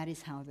 and that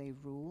is how they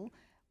rule,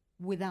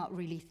 without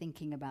really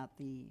thinking about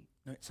the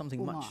No, it's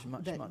something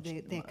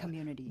their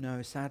community.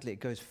 No, sadly, it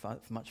goes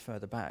much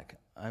further back.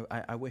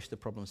 I wish the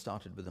problem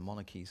started with the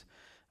monarchies.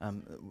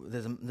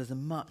 There's a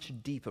much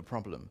deeper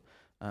problem,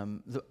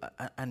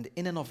 and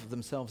in and of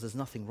themselves, there's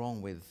nothing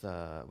wrong with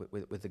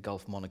the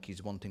Gulf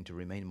monarchies wanting to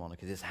remain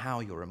monarchies. It's how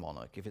you're a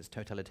monarch. If it's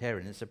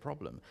totalitarian, it's a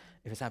problem.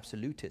 If it's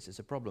absolutist, it's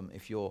a problem.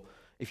 If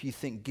you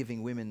think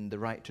giving women the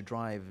right to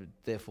drive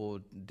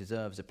therefore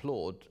deserves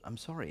applaud, I'm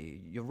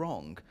sorry, you're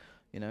wrong.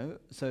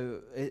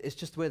 So it's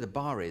just where the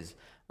bar is.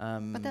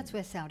 But that's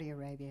where Saudi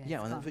Arabia has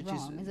gone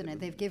wrong, isn't it?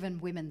 They've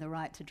given women the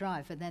right to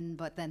drive, but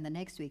then the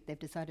next week they've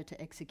decided to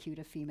execute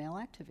a female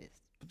activist.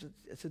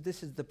 So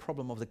this is the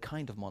problem of the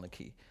kind of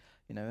monarchy,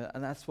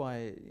 and that's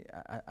why,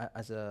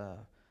 there's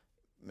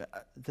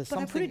something. But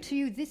I put it to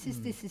you, this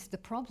is the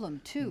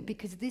problem too,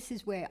 because this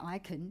is where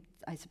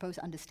I suppose,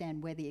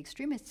 understand where the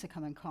extremists are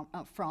coming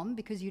from,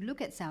 because you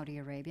look at Saudi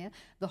Arabia,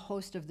 the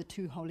host of the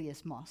two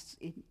holiest mosques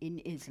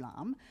in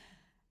Islam,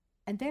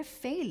 and they're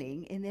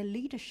failing in their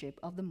leadership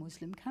of the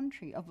Muslim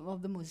country,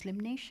 of the Muslim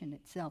nation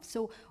itself.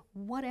 So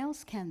what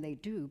else can they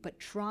do but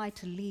try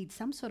to lead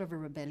some sort of a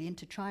rebellion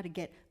to try to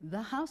get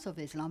the House of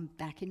Islam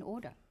back in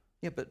order?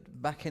 Yeah,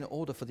 but back in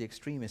order for the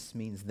extremists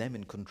means them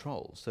in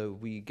control. So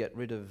we get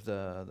rid of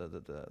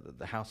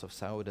the House of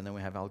Saud, and then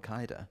we have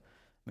Al-Qaeda.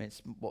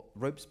 It's what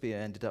Robespierre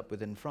ended up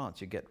with in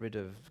France. You get rid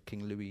of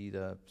King Louis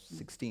the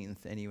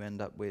 16th, and you end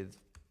up with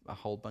a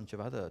whole bunch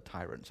of other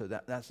tyrants. So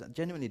that's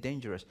genuinely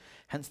dangerous.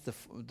 Hence,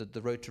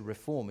 the road to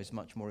reform is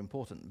much more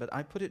important. But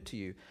I put it to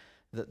you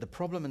that the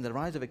problem in the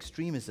rise of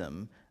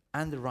extremism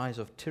and the rise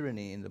of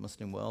tyranny in the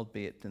Muslim world,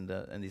 be it in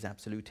these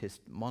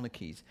absolutist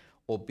monarchies,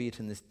 or be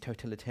it in this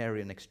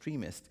totalitarian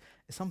extremist,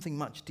 is something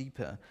much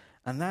deeper.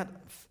 And that,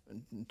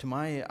 to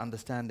my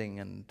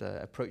understanding and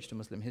approach to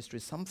Muslim history,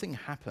 something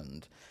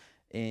happened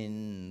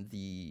in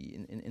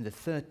the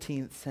the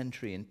 13th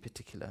century in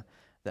particular,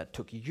 that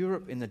took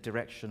Europe in the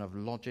direction of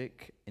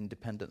logic,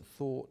 independent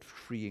thought,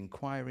 free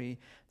inquiry,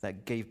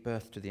 that gave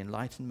birth to the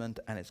Enlightenment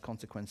and its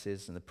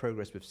consequences and the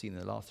progress we've seen in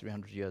the last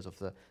 300 years of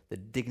the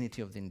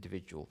dignity of the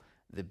individual,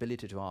 the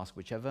ability to ask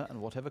whichever and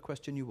whatever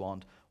question you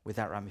want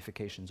without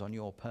ramifications on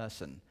your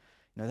person.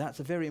 You know, that's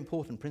a very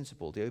important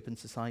principle, the open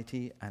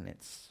society and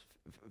its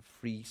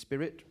free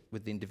spirit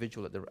with the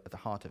individual at the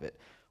heart of it.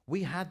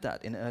 We had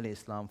that in early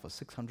Islam for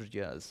 600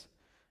 years.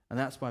 And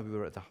that's why we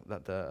were at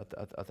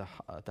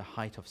the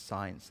height of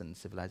science and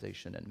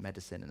civilization and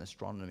medicine and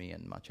astronomy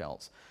and much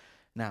else.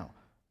 Now,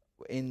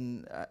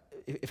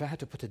 if I had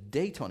to put a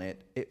date on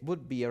it, it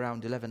would be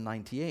around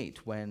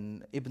 1198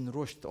 when Ibn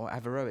Rushd, or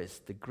Averroes,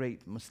 the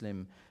great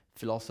Muslim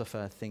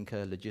philosopher,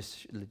 thinker,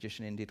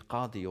 logician, indeed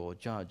qadi or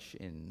judge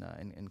in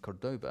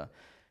Cordoba,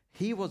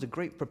 he was a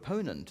great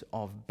proponent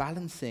of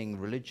balancing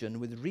religion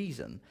with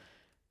reason.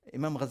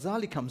 Imam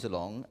Ghazali comes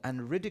along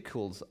and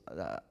ridicules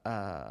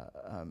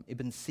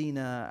Ibn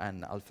Sina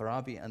and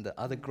Al-Farabi and the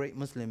other great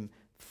Muslim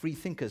free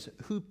thinkers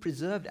who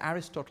preserved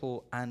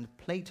Aristotle and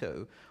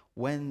Plato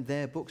when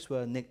their books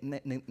were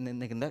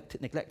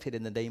neglected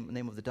in the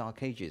name of the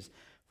Dark Ages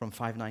from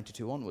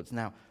 592 onwards.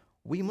 Now,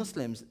 we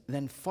Muslims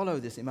then follow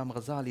this Imam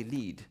Ghazali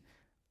lead,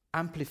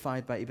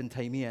 amplified by Ibn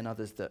Taymiyyah and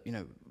others, that, you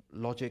know,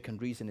 logic and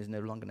reason is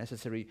no longer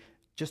necessary.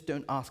 Just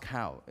don't ask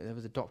how. There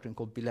was a doctrine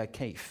called Bila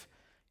Kaif,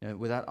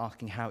 without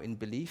asking how in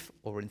belief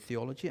or in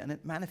theology, and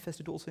it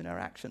manifested also in our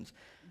actions.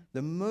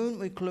 The moment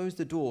we closed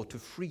the door to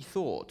free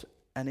thought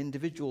and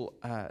individual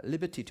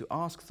liberty to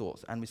ask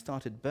thoughts, and we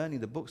started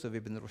burning the books of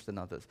Ibn Rushd and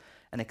others,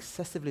 and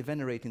excessively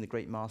venerating the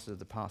great masters of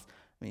the past.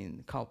 I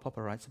mean, Karl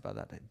Popper writes about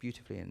that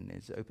beautifully in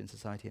his Open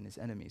Society and Its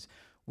Enemies.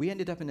 We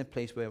ended up in a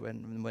place where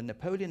when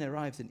Napoleon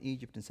arrives in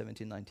Egypt in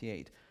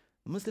 1798,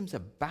 Muslims are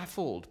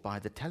baffled by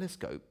the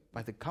telescope,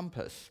 by the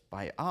compass,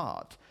 by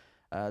art,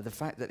 the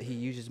fact that he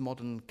uses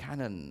modern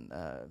cannon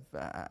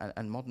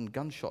and modern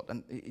gunshot,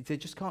 and they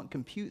just can't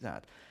compute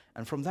that.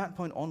 And from that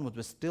point onward,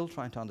 we're still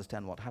trying to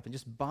understand what happened.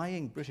 Just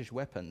buying British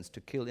weapons to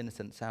kill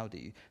innocent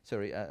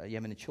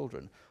Yemeni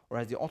children, or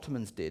as the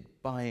Ottomans did,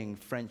 buying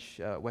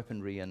French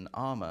weaponry and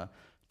armor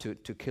to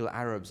kill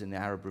Arabs in the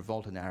Arab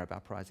revolt and the Arab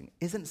uprising,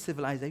 isn't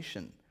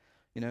civilization.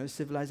 You know,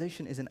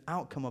 civilization is an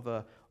outcome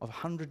of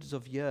hundreds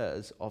of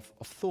years of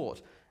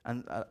thought.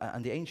 And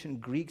the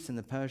ancient Greeks and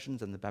the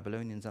Persians and the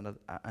Babylonians and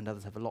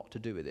others have a lot to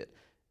do with it.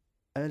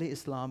 Early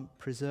Islam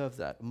preserved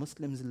that.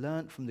 Muslims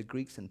learnt from the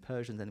Greeks and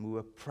Persians, and we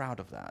were proud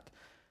of that.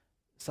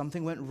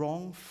 Something went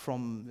wrong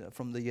from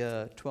the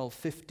year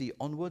 1250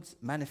 onwards,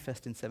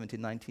 manifest in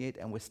 1798,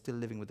 and we're still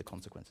living with the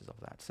consequences of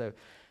that. So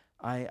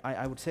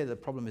I would say the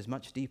problem is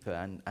much deeper,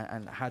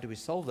 and how do we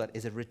solve that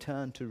is a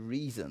return to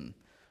reason.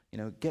 You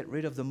know, get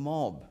rid of the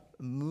mob,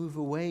 move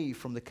away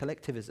from the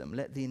collectivism,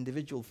 let the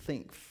individual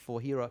think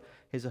for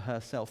his or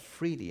herself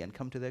freely and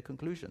come to their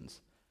conclusions.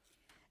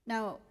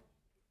 Now,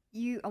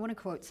 I want to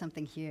quote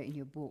something here in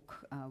your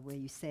book where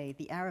you say,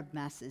 the Arab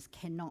masses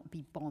cannot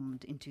be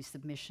bombed into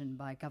submission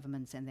by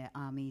governments and their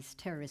armies.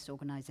 Terrorist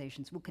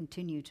organizations will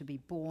continue to be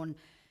born,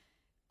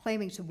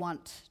 claiming to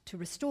want to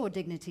restore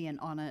dignity and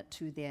honor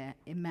to their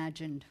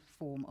imagined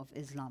form of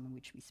Islam, in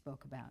which we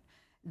spoke about.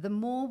 The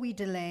more we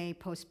delay,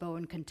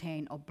 postpone,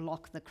 contain, or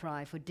block the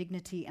cry for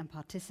dignity and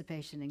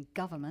participation in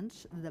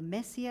government, the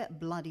messier,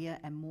 bloodier,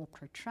 and more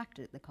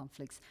protracted the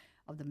conflicts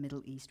of the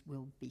Middle East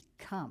will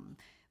become.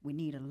 We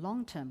need a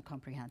long-term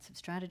comprehensive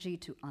strategy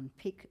to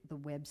unpick the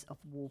webs of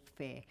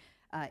warfare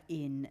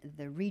in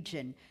the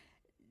region.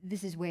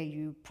 This is where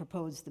you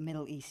propose the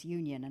Middle East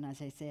Union, and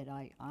as I said,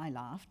 I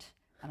laughed,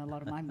 and a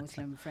lot of my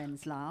Muslim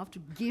friends laughed,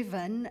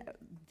 given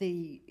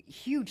the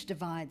huge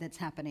divide that's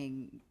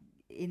happening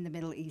in the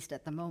Middle East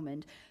at the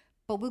moment.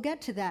 But we'll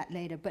get to that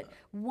later. But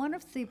one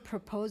of the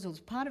proposals,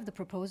 part of the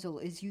proposal,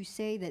 is you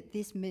say that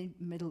this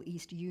Middle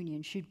East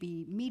Union should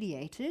be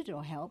mediated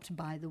or helped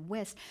by the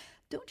West.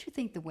 Don't you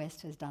think the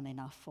West has done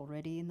enough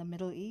already in the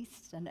Middle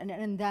East?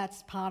 And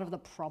that's part of the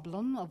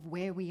problem of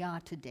where we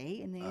are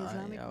today in the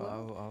Islamic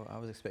world? I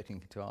was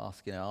expecting to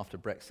ask, after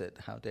Brexit,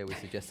 how dare we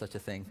suggest such a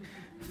thing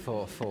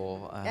for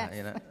Yes.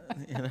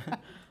 you know.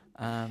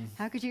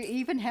 How could you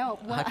even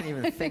help? How can you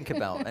even think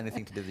about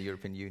anything to do with the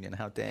European Union?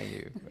 How dare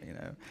you?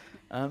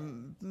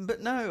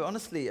 But no,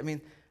 honestly, I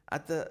mean,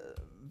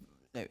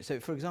 so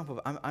for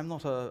example,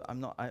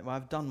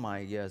 I've done my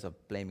years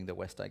of blaming the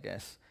West, I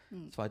guess.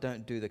 So I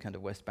don't do the kind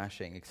of West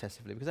bashing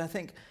excessively, because I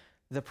think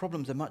the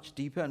problems are much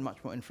deeper and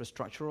much more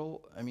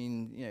infrastructural. I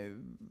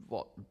mean,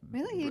 what?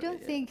 Really? You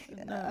don't think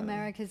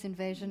America's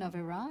invasion of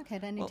Iraq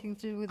had anything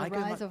to do with the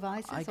rise of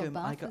ISIS or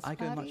Ba'athist I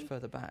go Party? much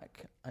further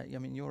back. I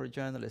mean, you're a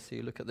journalist, so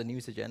you look at the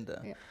news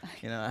agenda.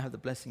 Yeah. I have the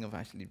blessing of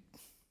actually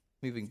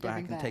moving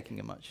back and taking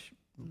a much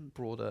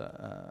broader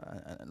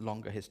and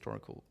longer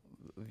historical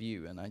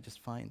view, and I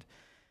just find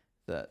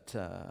that,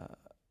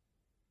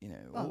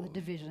 the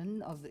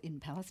division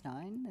in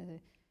Palestine.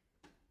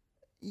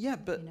 Yeah,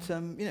 but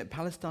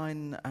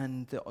Palestine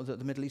and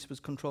the Middle East was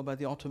controlled by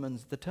the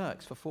Ottomans, the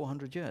Turks, for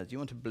 400 years. You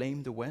want to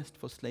blame the West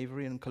for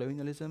slavery and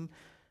colonialism?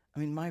 I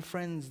mean, my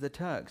friends, the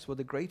Turks, were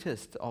the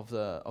greatest of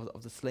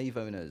the slave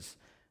owners,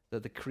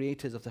 the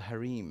creators of the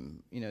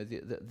harem,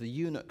 the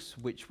eunuchs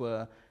which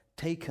were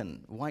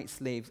taken, white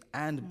slaves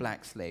and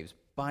black slaves,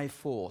 by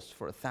force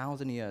for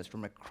 1,000 years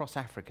from across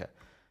Africa,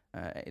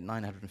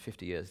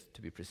 950 years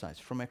to be precise,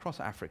 from across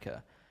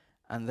Africa,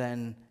 and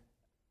then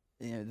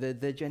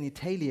their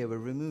genitalia were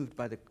removed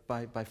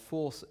by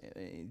force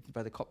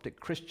by the Coptic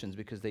Christians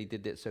because they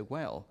did it so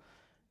well.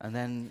 And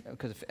then,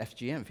 because of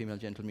FGM, female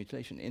genital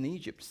mutilation, in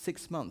Egypt,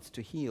 6 months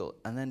to heal,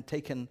 and then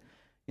taken,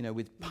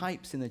 with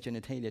pipes in the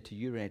genitalia to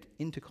urinate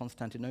into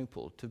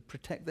Constantinople to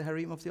protect the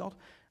harem of the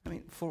Ottoman. I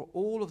mean, for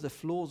all of the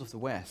flaws of the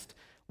West,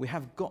 we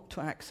have got to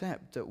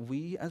accept that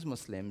we as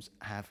Muslims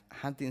have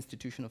had the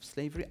institution of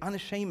slavery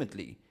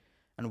unashamedly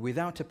and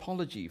without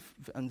apology.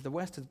 And the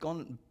West has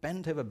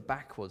bent over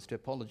backwards to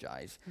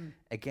apologize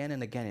again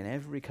and again in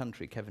every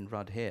country, Kevin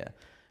Rudd here.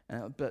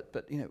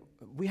 But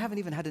we haven't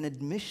even had an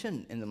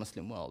admission in the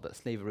Muslim world that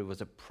slavery was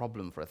a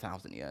problem for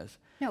 1,000 years.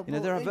 No,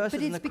 there are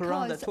verses in the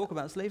Quran that talk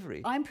about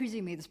slavery. I'm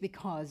presuming it's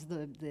because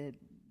the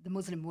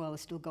Muslim world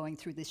is still going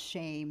through this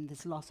shame,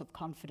 this loss of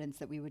confidence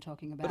that we were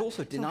talking about. But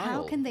also denial. So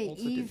how can they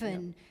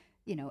even,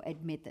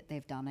 admit that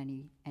they've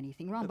done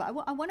anything wrong? But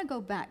I want to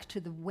go back to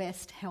the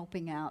West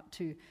helping out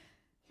to,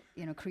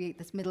 create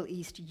this Middle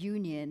East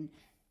union.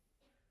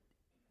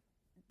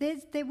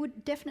 There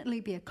would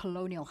definitely be a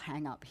colonial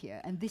hang-up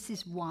here, and this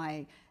is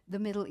why the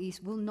Middle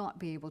East will not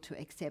be able to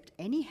accept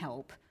any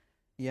help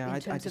in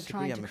terms of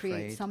trying to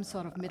create some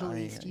sort of Middle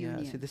East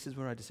union. So this is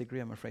where I disagree,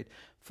 I'm afraid,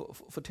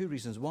 for two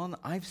reasons. One,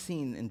 I've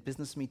seen in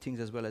business meetings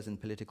as well as in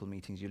political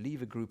meetings, you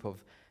leave a group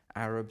of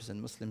Arabs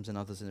and Muslims and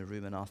others in a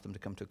room and ask them to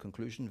come to a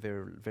conclusion.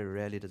 Very, very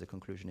rarely does a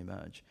conclusion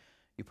emerge.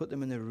 You put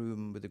them in a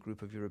room with a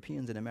group of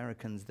Europeans and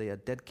Americans, they are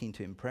dead keen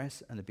to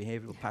impress, and the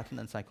behavioral pattern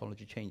and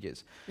psychology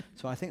changes.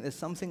 So I think there's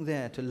something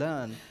there to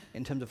learn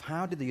in terms of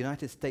how did the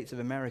United States of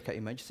America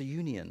emerge? It's a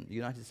union, the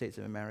United States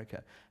of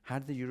America. How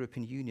did the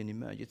European Union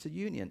emerge? It's a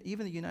union.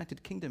 Even the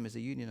United Kingdom is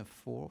a union of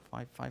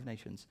five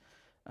nations,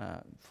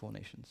 4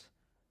 nations.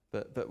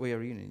 But we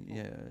are a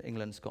union,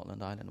 England,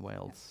 Scotland, Ireland,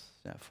 Wales,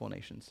 4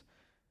 nations.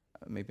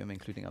 Maybe I'm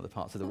including other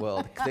parts of the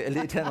world, the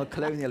eternal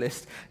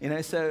colonialist,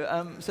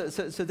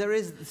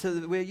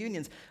 So we're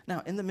unions.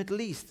 Now, in the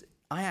Middle East,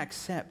 I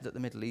accept that the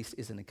Middle East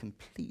is in a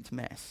complete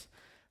mess.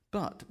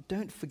 But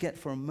don't forget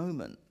for a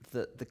moment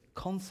that the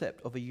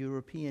concept of a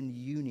European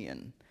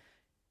Union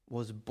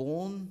was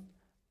born,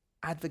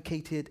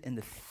 advocated in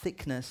the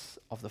thickness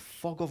of the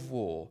fog of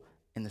war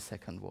in the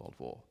Second World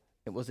War.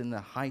 It was in the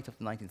height of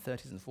the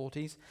 1930s and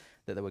 40s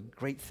that there were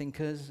great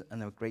thinkers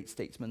and there were great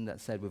statesmen that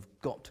said we've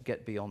got to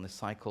get beyond this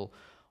cycle.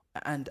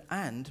 And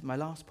my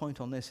last point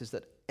on this is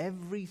that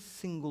every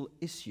single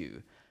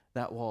issue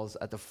that was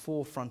at the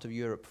forefront of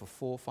Europe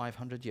for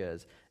 400-500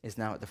 years is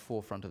now at the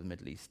forefront of the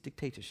Middle East.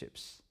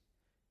 Dictatorships,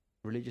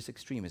 religious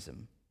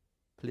extremism,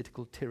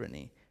 political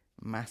tyranny,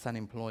 mass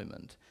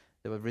unemployment.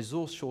 There were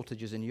resource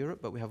shortages in Europe,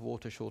 but we have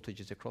water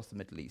shortages across the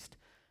Middle East.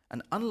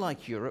 And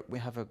unlike Europe, we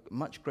have a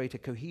much greater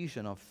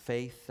cohesion of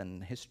faith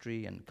and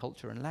history and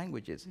culture and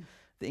languages.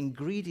 The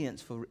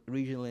ingredients for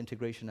regional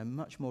integration are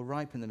much more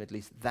ripe in the Middle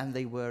East than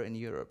they were in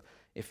Europe.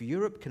 If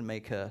Europe can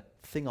make a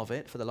thing of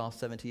it for the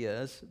last 70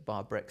 years,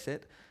 bar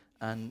Brexit,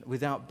 and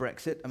without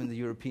Brexit,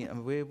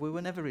 we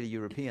were never really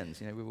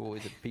Europeans, we were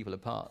always a people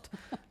apart.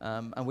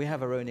 And we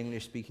have our own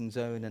English-speaking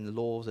zone and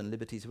laws and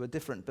liberties were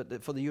different.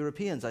 But for the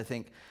Europeans, I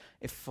think,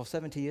 if for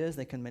 70 years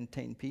they can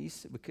maintain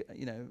peace,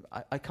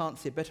 I can't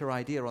see a better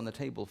idea on the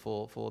table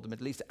for the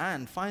Middle East.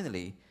 And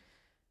finally,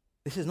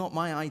 this is not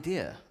my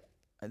idea.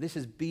 This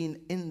has been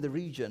in the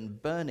region,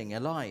 burning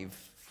alive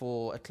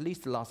for at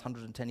least the last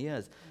 110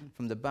 years,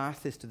 from the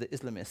Baathists to the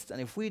Islamists. And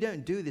if we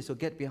don't do this or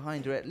get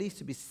behind, or at least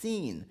to be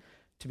seen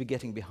to be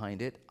getting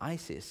behind it,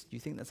 ISIS, do you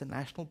think that's a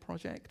national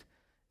project?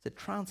 It's a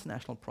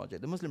transnational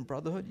project. The Muslim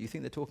Brotherhood, you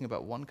think they're talking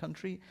about one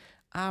country?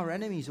 Our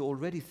enemies are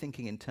already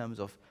thinking in terms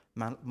of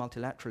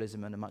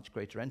multilateralism and a much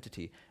greater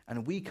entity.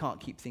 And we can't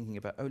keep thinking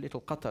about, oh,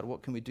 little Qatar,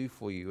 what can we do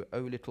for you? Oh,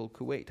 little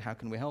Kuwait, how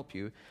can we help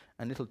you?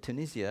 And little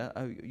Tunisia,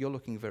 oh, you're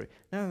looking very...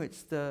 No,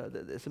 it's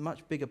a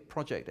much bigger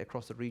project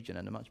across the region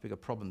and a much bigger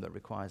problem that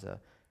requires a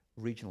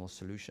regional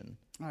solution.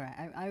 All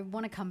right, I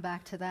want to come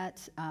back to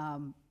that,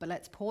 but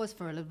let's pause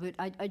for a little bit.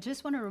 I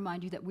just want to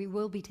remind you that we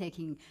will be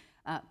taking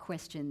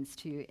questions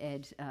to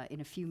Ed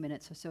in a few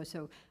minutes or so.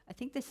 So I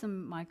think there's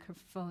some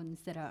microphones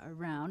that are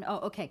around. Oh,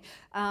 okay.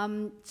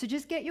 So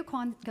just get your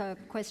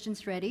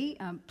questions ready.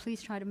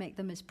 Please try to make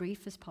them as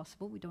brief as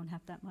possible. We don't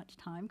have that much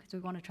time because we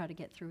want to try to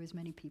get through as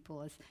many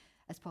people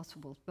as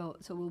possible.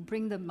 So we'll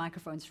bring the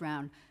microphones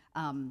around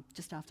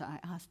just after I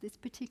ask this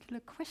particular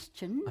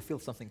question. I feel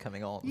something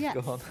coming on. Yes.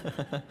 Go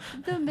on.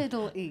 The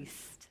Middle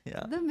East.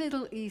 Yeah. The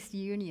Middle East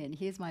Union.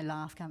 Here's my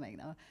laugh coming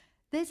though.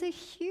 There's a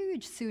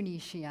huge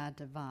Sunni-Shia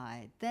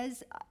divide.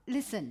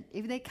 Listen,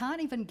 if they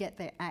can't even get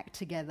their act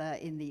together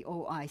in the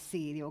OIC,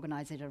 the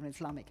Organization of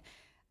Islamic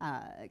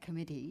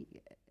Committee,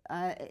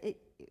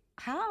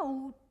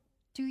 how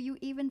do you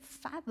even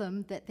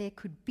fathom that there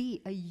could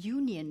be a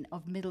union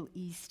of Middle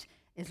East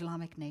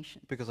Islamic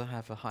nation? Because I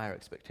have a higher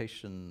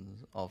expectation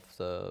of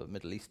the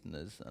Middle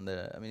Easterners, and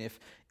I mean, if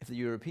the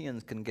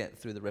Europeans can get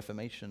through the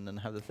Reformation and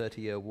have the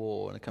 30-year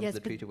war, and it comes to the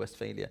Treaty of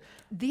Westphalia,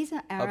 these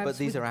are Arabs. but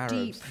these are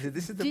Arabs.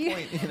 This is the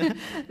point. You know?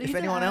 If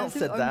anyone else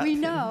said that, we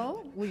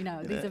know.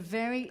 These are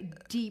very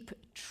deep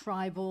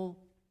tribal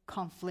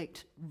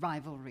conflict,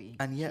 rivalry.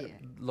 And yet, here.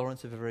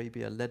 Lawrence of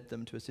Arabia led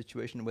them to a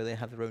situation where they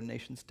have their own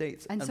nation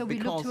states. And so we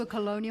look to a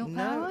colonial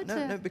power?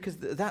 No, because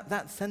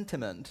that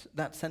sentiment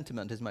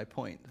is my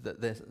point,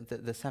 that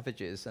they're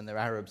savages and they're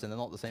Arabs and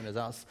they're not the same as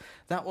us.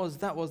 That was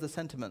the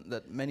sentiment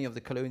that many of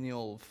the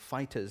colonial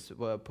fighters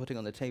were putting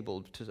on the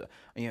table to,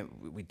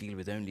 we deal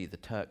with only the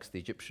Turks, the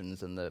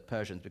Egyptians and the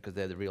Persians because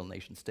they're the real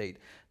nation state.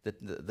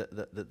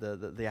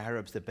 The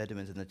Arabs, the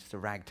Bedouins, and they're just a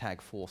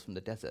ragtag force from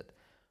the desert.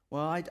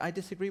 Well, I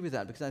disagree with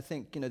that because I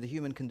think the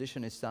human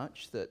condition is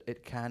such that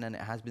it can and it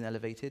has been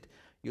elevated.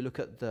 You look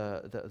at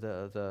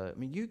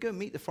you go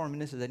meet the foreign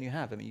ministers, and you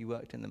have. I mean, you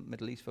worked in the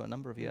Middle East for a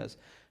number of years.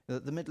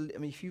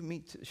 If you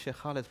meet Sheikh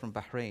Khalid from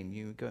Bahrain,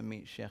 you go and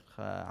meet Sheikh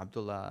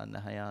Abdullah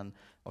al-Nahyan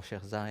or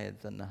Sheikh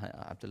Zayed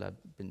Abdullah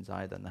bin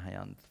Zayed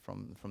al-Nahyan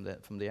from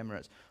the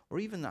Emirates, or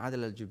even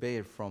Adil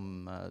al-Jubair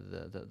from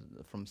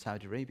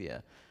Saudi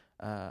Arabia.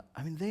 I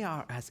mean, they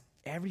are as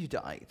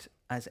erudite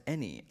as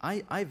any.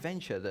 I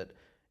venture that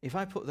if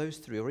I put those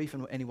three, or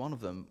even any one of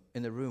them,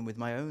 in the room with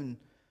my own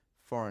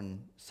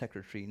foreign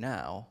secretary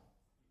now,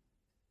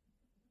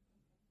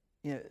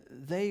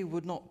 they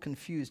would not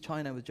confuse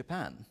China with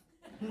Japan,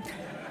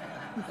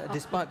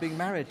 despite being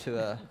married to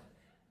a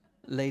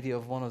lady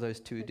of one of those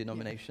two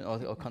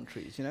denominations or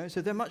countries.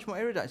 So they're much more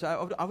erudite.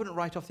 So I wouldn't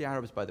write off the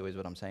Arabs, by the way, is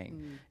what I'm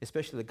saying,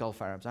 especially the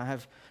Gulf Arabs. I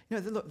have,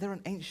 they're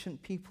an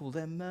ancient people.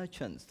 They're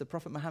merchants. The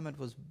Prophet Muhammad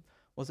was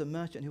a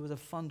merchant who was a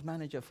fund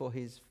manager for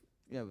his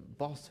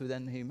boss who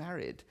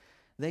married.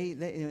 They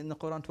in the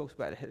Quran talks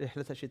about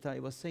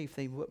it was safe.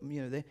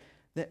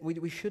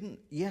 We shouldn't.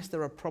 Yes,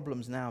 there are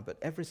problems now, but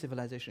every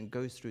civilization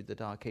goes through the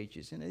Dark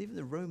Ages. Even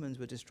the Romans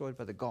were destroyed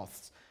by the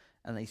Goths,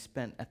 and they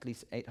spent at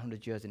least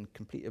 800 years in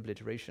complete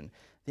obliteration.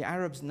 The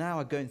Arabs now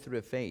are going through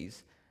a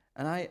phase,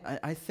 and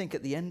I think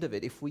at the end of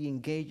it, if we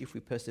engage, if we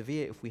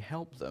persevere, if we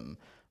help them,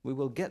 we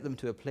will get them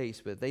to a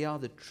place where they are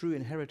the true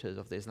inheritors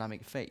of the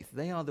Islamic faith.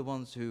 They are the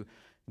ones who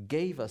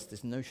gave us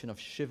this notion of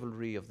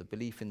chivalry, of the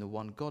belief in the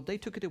one God. They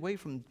took it away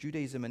from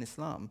Judaism and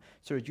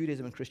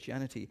Judaism and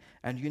Christianity,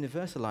 and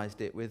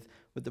universalized it with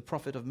the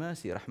Prophet of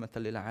Mercy,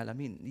 rahmatan lil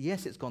alameen.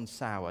 Yes, it's gone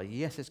sour.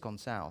 Yes, it's gone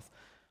south.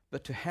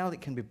 But to hell it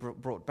can be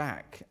brought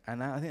back.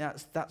 And I think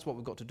that's what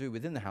we've got to do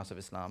within the House of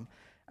Islam,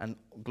 and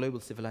global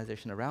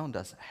civilization around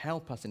us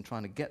help us in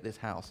trying to get this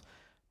house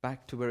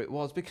back to where it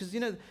was. Because,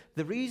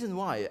 the reason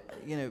why,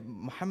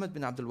 Muhammad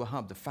bin Abdul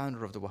Wahhab, the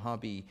founder of the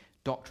Wahhabi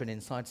doctrine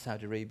inside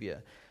Saudi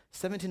Arabia,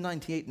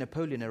 1798,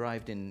 Napoleon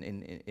arrived in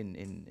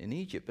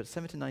Egypt, but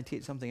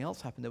 1798 something else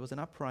happened. There was an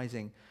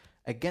uprising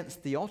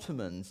against the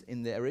Ottomans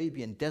in the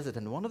Arabian desert,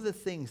 and one of the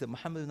things that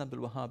Muhammad bin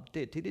Abdul Wahhab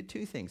did, he did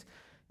two things.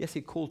 Yes, he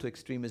called to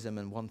extremism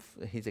and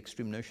his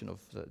extreme notion of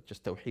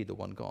just Tawheed, the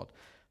one God,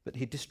 but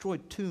he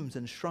destroyed tombs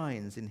and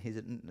shrines in his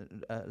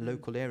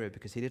local area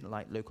because he didn't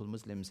like local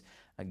Muslims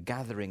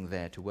gathering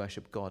there to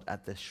worship God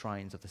at the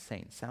shrines of the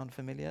saints. Sound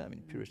familiar? I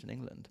mean, Puritan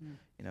England,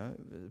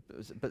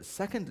 But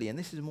secondly, and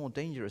this is more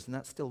dangerous, and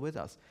that's still with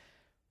us,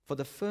 for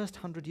the first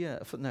 100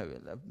 years, for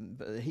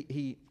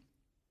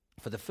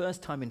the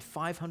first time in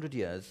 500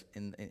 years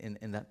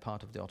in that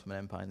part of the Ottoman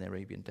Empire in the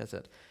Arabian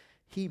desert,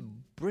 he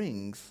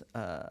brings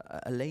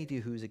a lady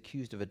who's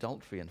accused of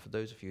adultery. And for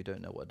those of you who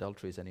don't know what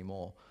adultery is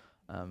anymore,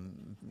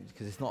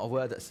 because it's not a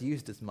word that's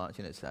used as much,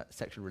 it's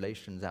sexual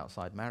relations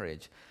outside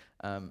marriage.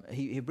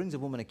 He brings a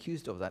woman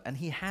accused of that, and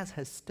he has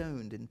her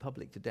stoned in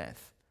public to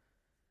death.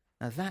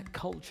 Now that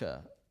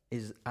culture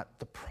is at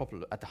the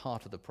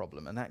heart of the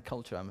problem, and that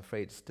culture, I'm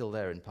afraid, is still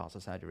there in parts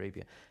of Saudi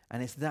Arabia.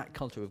 And it's that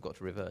culture we've got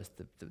to reverse: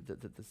 the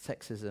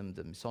sexism,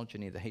 the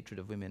misogyny, the hatred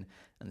of women,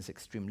 and this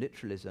extreme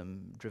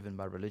literalism driven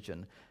by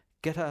religion.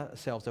 Get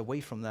ourselves away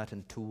from that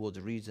and towards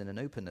reason and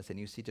openness, and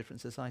you see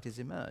different societies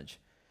emerge.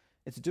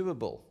 It's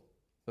doable,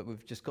 but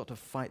we've just got to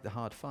fight the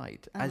hard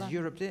fight, as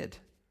Europe did.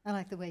 I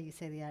like the way you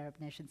say the Arab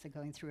nations are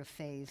going through a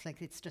phase,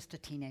 like it's just a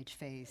teenage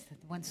phase.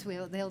 Once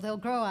they'll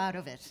grow out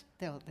of it.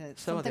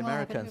 So are the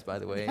Americans, by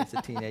the way. It's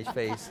a teenage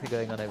phase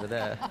going on over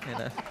there.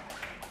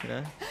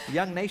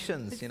 Young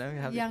nations,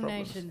 have young these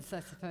problems. Nations,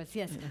 I suppose.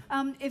 Yes.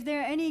 Yeah. If there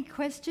are any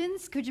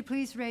questions, could you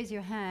please raise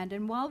your hand?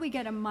 And while we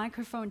get a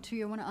microphone to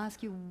you, I want to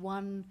ask you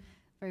one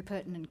very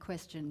pertinent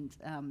question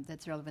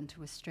that's relevant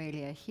to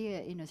Australia.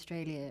 Here in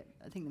Australia,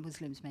 I think the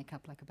Muslims make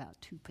up like about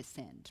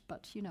 2%,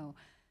 but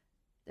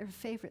they're a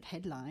favorite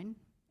headline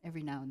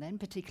every now and then,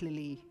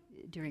 particularly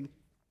during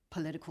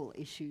political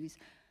issues.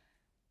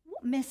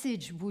 What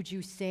message would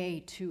you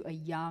say to a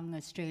young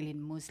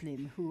Australian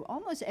Muslim who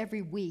almost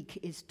every week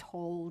is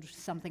told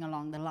something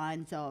along the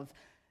lines of,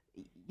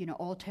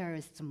 all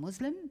terrorists are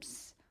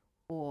Muslims,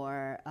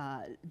 or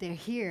they're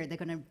here, they're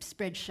going to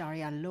spread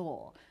Sharia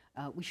law,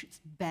 we should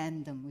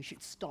ban them, we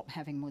should stop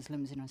having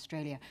Muslims in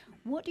Australia.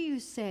 What do you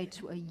say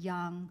to a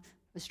young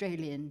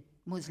Australian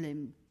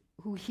Muslim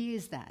who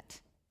hears that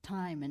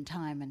time and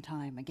time and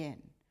time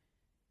again.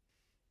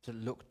 To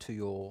look to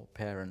your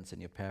parents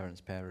and your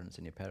parents' parents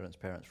and your parents'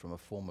 parents from a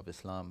form of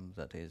Islam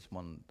that is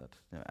one that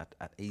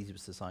at ease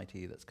with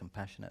society, that's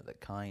compassionate, that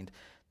kind.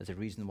 There's a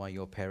reason why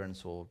your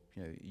parents or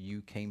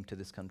you came to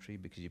this country,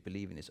 because you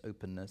believe in its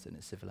openness and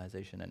its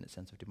civilization and its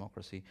sense of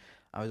democracy.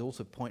 I would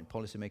also point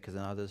policymakers and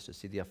others to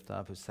Sidi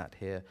Aftab, who sat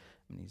here.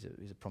 I mean,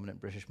 he's a prominent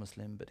British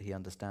Muslim, but he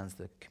understands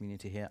the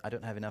community here. I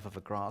don't have enough of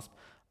a grasp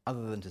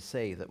other than to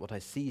say that what I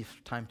see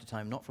time to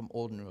time, not from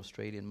ordinary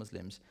Australian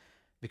Muslims,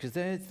 because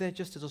they're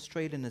just as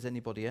Australian as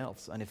anybody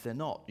else, and if they're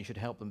not, you should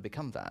help them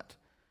become that.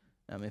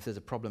 If there's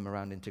a problem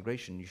around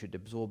integration, you should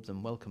absorb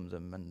them, welcome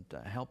them, and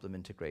help them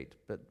integrate.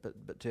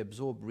 But to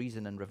absorb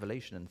reason and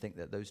revelation and think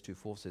that those two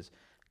forces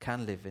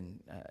can live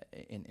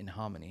in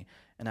harmony.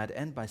 And I'd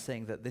end by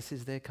saying that this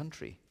is their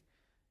country,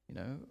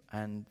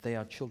 and they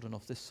are children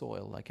of this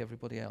soil like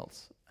everybody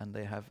else, and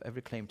they have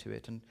every claim to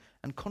it,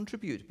 and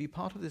contribute, be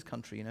part of this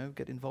country,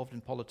 get involved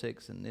in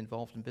politics and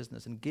involved in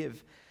business and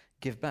give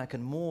back,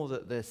 and more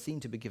that they're seen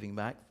to be giving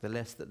back, the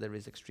less that there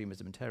is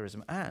extremism and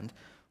terrorism. And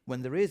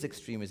when there is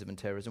extremism and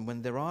terrorism,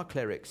 when there are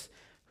clerics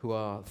who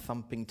are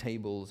thumping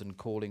tables and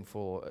calling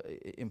for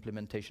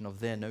implementation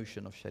of their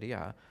notion of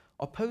Sharia,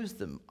 oppose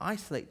them,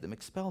 isolate them,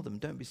 expel them,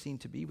 don't be seen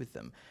to be with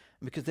them.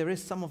 Because there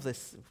is some of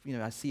this,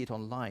 I see it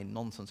online,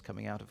 nonsense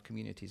coming out of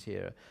communities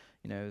here,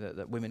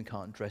 that women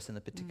can't dress in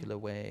a particular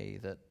way,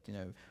 that,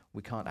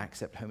 we can't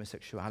accept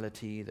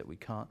homosexuality, that we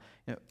can't,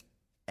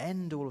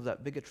 end all of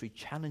that bigotry,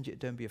 challenge it,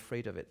 don't be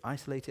afraid of it,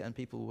 isolate it, and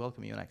people will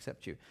welcome you and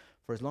accept you.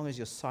 For as long as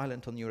you're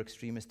silent on your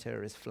extremist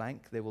terrorist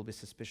flank, there will be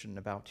suspicion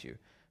about you.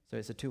 So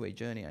it's a two-way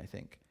journey, I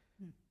think.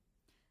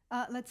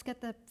 Let's get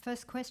the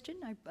first question.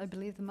 I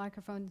believe the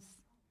microphone's...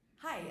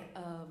 Hi,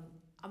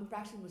 I'm a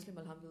practicing Muslim,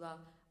 alhamdulillah.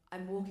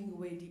 I'm walking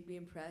away deeply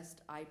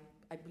impressed. I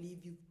believe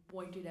you've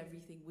pointed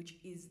everything, which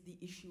is the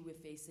issue we're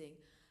facing.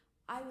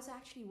 I was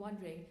actually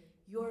wondering,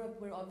 Europe,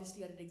 we're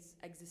obviously at an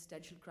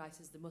existential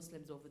crisis, the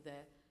Muslims over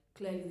there,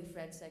 clearly the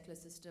French secular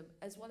system,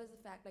 as well as the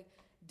fact like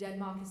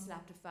Denmark is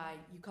slapped a fine,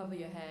 you cover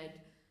your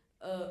head,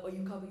 or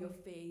you cover your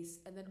face,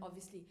 and then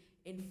obviously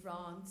in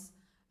France,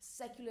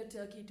 secular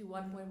Turkey to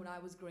one point when I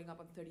was growing up,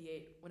 I'm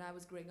 38, when I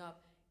was growing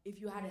up,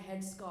 if you had a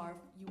headscarf,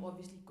 you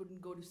obviously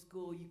couldn't go to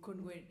school, you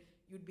couldn't go in,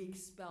 you'd be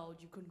expelled,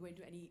 you couldn't go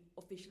into any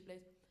official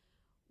place.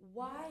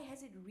 Why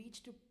has it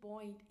reached a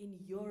point in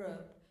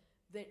Europe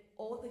that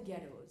all the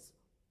ghettos,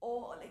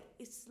 or like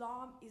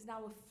Islam is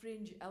now a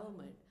fringe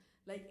element?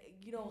 Like,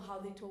 how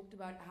they talked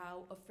about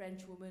how a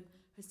French woman,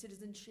 her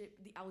citizenship,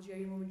 the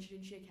Algerian woman, she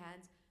didn't shake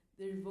hands,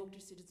 they revoked her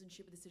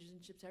citizenship at the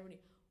citizenship ceremony.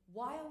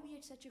 Why are we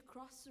at such a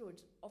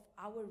crossroads of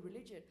our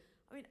religion?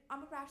 I mean,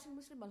 I'm a practicing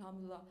Muslim,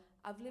 alhamdulillah.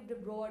 I've lived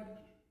abroad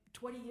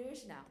 20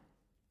 years now,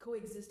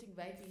 coexisting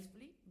very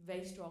peacefully,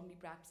 very strongly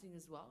practicing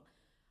as well.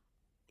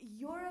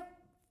 Europe,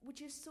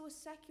 which is so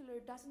secular,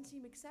 doesn't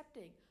seem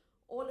accepting.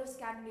 All of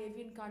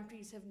Scandinavian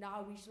countries have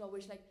now reached a law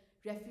which, like,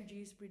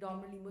 refugees,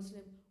 predominantly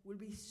Muslim, will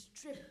be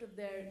stripped of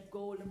their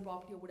gold and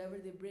property or whatever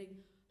they bring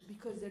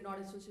because they're not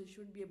associated,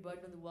 shouldn't be a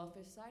burden on the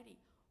welfare society.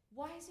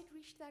 Why has it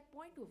reached that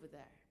point over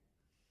there?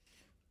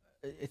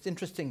 It's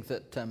interesting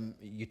that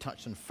you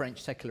touched on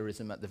French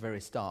secularism at the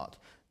very start.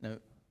 Now,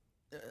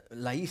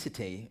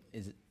 laicity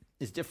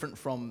is different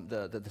from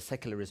the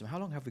secularism. How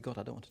long have we got?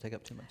 I don't want to take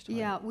up too much time.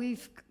 Yeah,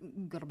 we've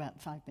got about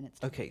 5 minutes.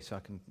 Okay, so I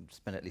can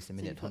spend at least a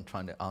minute on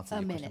trying to answer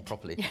your question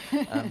properly.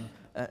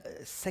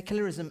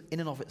 Secularism in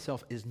and of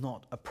itself is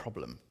not a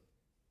problem.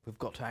 We've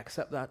got to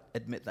accept that,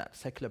 admit that.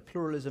 Secular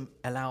pluralism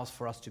allows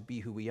for us to be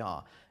who we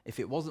are. If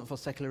it wasn't for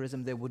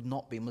secularism, there would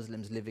not be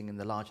Muslims living in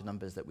the larger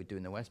numbers that we do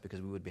in the West,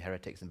 because we would be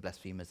heretics and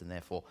blasphemers and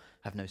therefore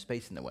have no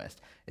space in the West.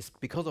 It's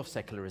because of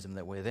secularism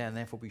that we're there, and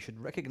therefore we should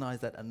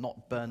recognize that and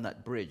not burn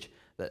that bridge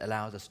that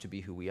allows us to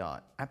be who we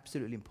are.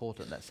 Absolutely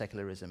important that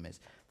secularism is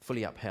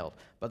fully upheld.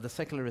 But the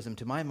secularism,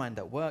 to my mind,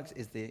 that works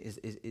is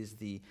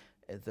the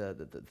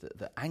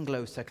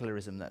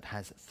Anglo-secularism that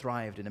has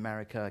thrived in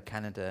America,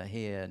 Canada,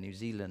 here, New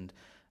Zealand,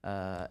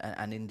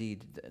 and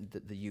indeed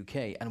the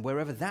UK. And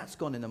wherever that's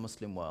gone in the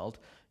Muslim world,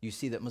 you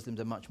see that Muslims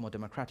are much more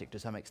democratic, to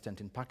some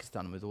extent in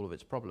Pakistan with all of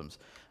its problems,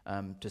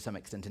 to some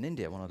extent in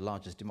India, one of the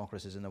largest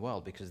democracies in the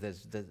world, because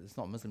it's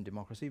not Muslim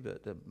democracy,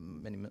 but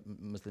many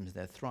Muslims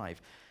there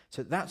thrive.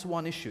 So that's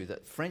one issue,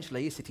 that French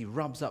laicity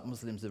rubs up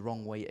Muslims the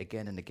wrong way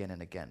again and again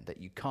and again, that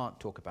you can't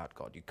talk about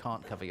God, you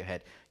can't cover your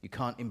head, you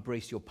can't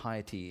embrace your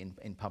piety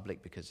in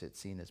public because it's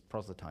seen as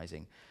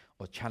proselytizing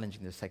or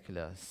challenging the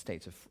secular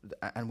states of...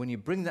 And when you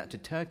bring that to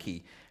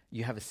Turkey,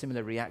 you have a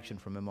similar reaction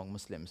from among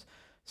Muslims.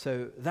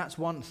 So that's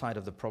one side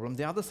of the problem.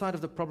 The other side of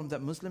the problem,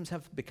 that Muslims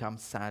have become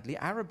sadly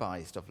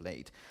Arabized of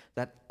late.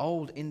 That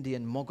old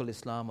Indian Mughal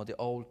Islam, or the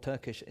old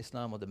Turkish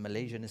Islam, or the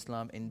Malaysian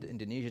Islam,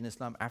 Indonesian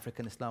Islam,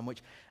 African Islam,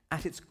 which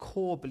at its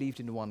core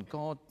believed in one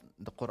God,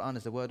 the Quran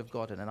is the word of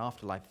God, and an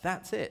afterlife,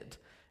 that's it.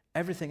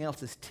 Everything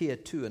else is tier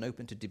 2 and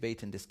open to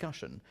debate and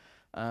discussion.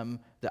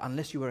 that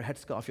unless you wear a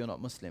headscarf, you're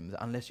not Muslim.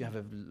 That unless you have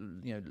a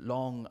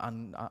long,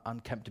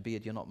 unkempt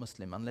beard, you're not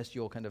Muslim. Unless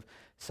you're kind of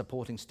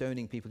supporting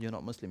stoning people, you're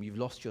not Muslim. You've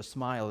lost your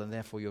smile, and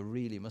therefore you're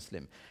really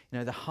Muslim.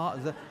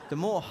 The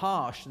more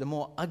harsh, the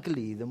more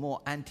ugly, the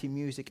more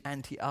anti-music,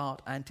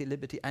 anti-art,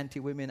 anti-liberty,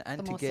 anti-women,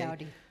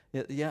 anti-gay.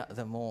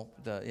 The more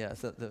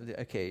Saudi.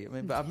 Okay. I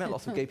mean, but I've met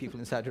lots of gay people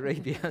in Saudi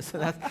Arabia, so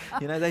that's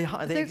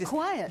they're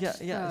quiet.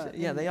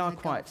 They are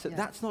quiet. So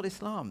that's not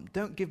Islam.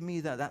 Don't give me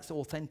that. That's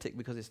authentic,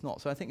 because it's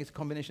not. So I think it's a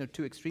combination of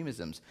two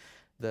extremisms: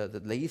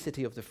 the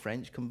laicity of the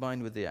French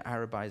combined with the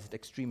Arabized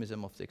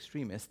extremism of the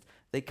extremists.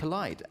 They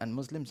collide, and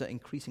Muslims are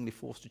increasingly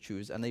forced to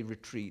choose, and they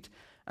retreat.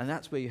 And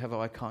that's where you have,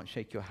 I can't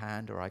shake your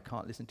hand, or I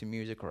can't listen to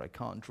music, or I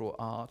can't draw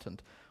art,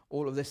 and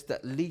all of this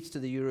that leads to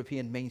the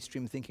European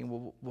mainstream thinking,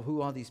 well,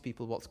 who are these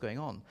people, what's going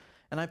on?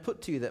 And I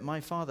put to you that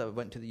my father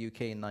went to the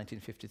UK in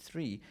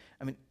 1953.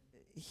 I mean,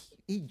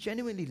 he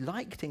genuinely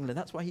liked England.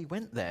 That's why he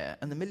went there.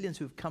 And the millions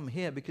who've come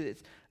here,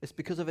 because it's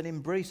because of an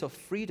embrace of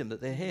freedom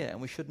that they're here.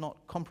 And we should not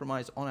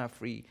compromise on our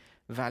free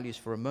values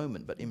for a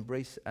moment, but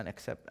embrace and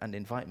accept and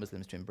invite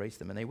Muslims to embrace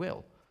them, and they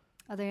will.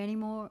 Are there any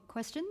more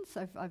questions?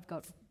 I've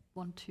got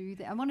 1, 2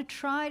 there. I want to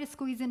try to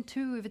squeeze in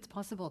 2 if it's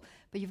possible,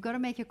 but you've got to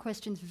make your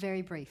questions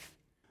very brief.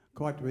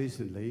 Quite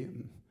recently,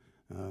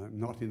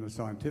 not in a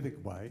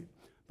scientific way,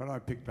 but I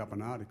picked up an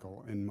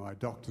article in my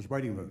doctor's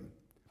waiting room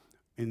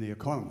in The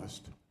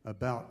Economist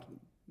about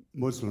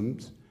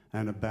Muslims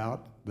and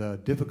about the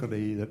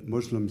difficulty that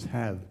Muslims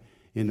have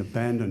in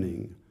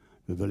abandoning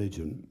the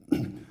religion.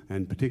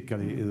 And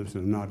particularly in the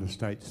United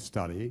States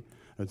study,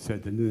 it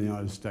said that in the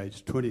United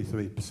States,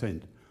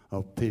 23%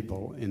 of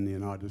people in the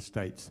United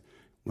States,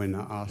 when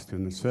asked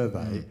in a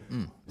survey,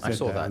 said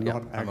they are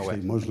not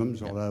actually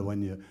Muslims, although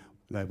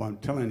they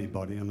won't tell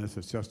anybody unless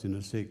it's just in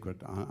a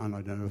secret,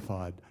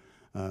 unidentified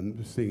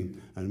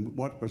thing. And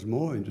what was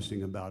more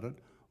interesting about it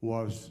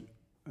was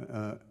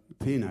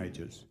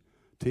teenagers.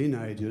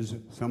 Teenagers,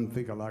 some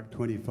figure like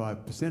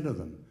 25% of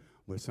them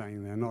were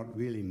saying they're not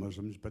really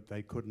Muslims, but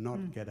they could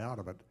not get out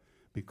of it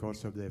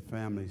because of their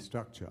family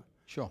structure.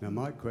 Sure. Now,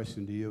 my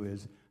question to you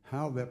is,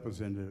 how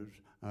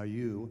representative are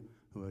you,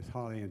 who is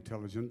highly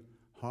intelligent,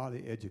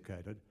 highly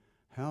educated,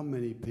 how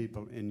many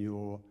people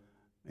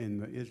in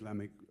the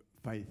Islamic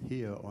faith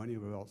here or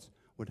anywhere else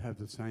would have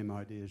the same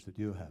ideas that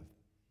you have?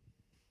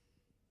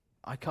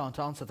 I can't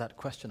answer that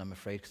question, I'm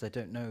afraid, because I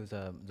don't know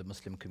the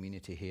Muslim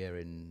community here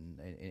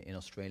in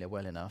Australia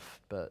well enough.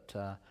 But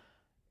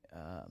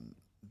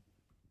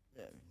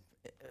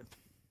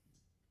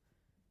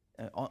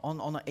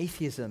on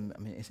atheism, I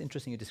mean, it's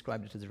interesting you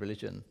described it as a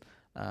religion.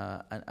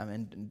 And I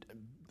mean,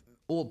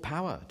 all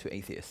power to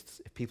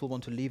atheists. If people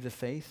want to leave the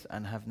faith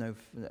and have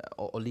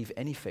or leave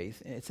any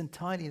faith, it's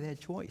entirely their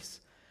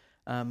choice.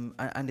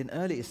 And in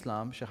early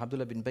Islam, Sheikh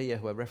Abdullah bin Bayyah,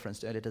 who I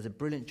referenced earlier, does a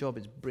brilliant job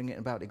in bringing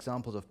about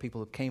examples of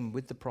people who came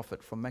with the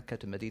Prophet from Mecca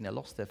to Medina,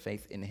 lost their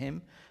faith in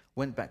him,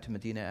 went back to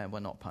Medina and were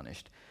not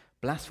punished.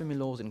 Blasphemy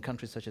laws in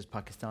countries such as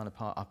Pakistan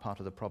are part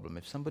of the problem.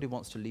 If somebody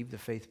wants to leave the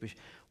faith,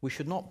 we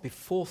should not be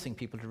forcing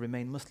people to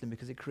remain Muslim,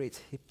 because it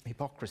creates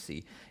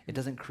hypocrisy. It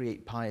doesn't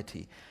create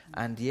piety.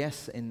 And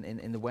yes,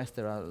 in the West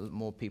there are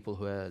more people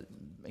who are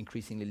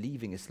increasingly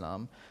leaving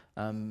Islam,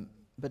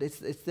 but it's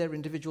their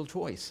individual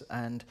choice.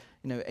 And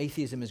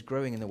atheism is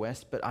growing in the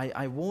West. But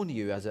I warn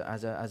you, as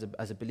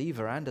a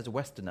believer and as a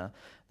Westerner,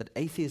 that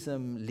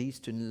atheism leads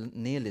to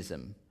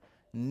nihilism.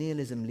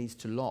 Nihilism leads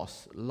to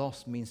loss.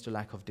 Loss means to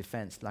lack of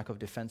defense. Lack of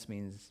defense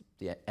means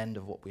the end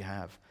of what we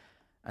have.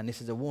 And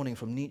this is a warning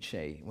from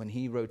Nietzsche when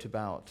he wrote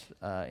about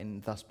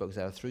in Thus Spoke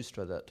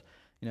Zarathustra that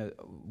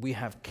we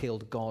have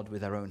killed God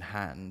with our own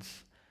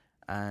hands,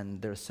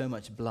 and there is so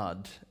much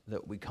blood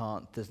that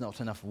there's not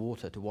enough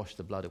water to wash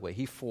the blood away.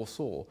 He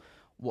foresaw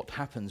what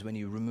happens when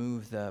you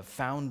remove the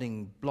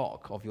founding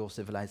block of your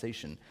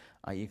civilization,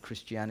 i.e.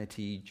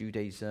 Christianity,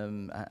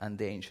 Judaism, and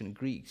the ancient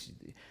Greeks.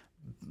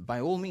 By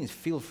all means,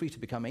 feel free to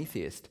become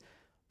atheist,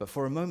 but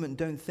for a moment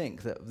don't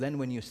think that then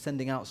when you're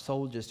sending out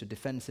soldiers to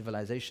defend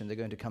civilization, they're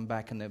going to come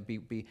back and they'll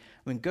be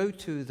I mean, go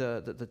to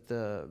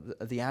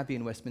the Abbey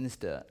in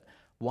Westminster.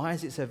 Why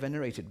is it so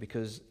venerated?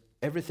 Because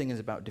everything is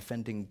about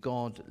defending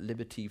God,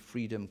 liberty,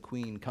 freedom,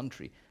 Queen,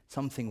 country,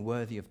 something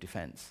worthy of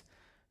defense.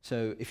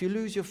 So if you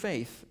lose your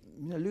faith,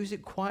 lose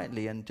it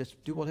quietly and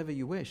just do whatever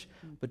you wish.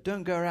 But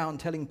don't go around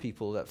telling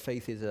people that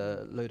faith is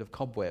a load of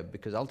cobweb,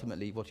 because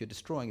ultimately what you're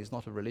destroying is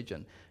not a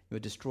religion. You're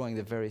destroying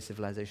the very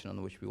civilization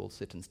on which we all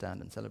sit and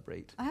stand and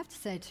celebrate. I have to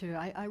say, too,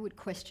 I would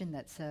question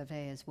that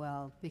survey as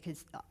well,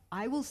 because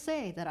I will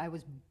say that I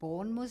was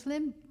born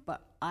Muslim,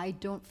 but I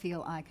don't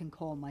feel I can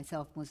call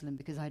myself Muslim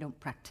because I don't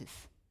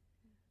practice.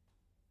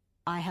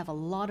 I have a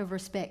lot of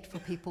respect for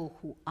people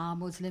who are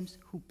Muslims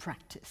who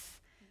practice.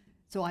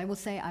 So I will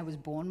say I was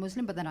born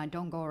Muslim, but then I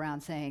don't go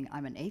around saying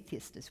I'm an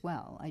atheist as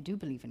well. I do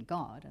believe in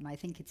God, and I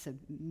think it's a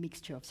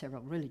mixture of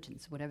several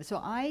religions, whatever. So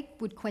I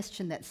would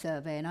question that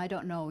survey, and I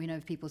don't know,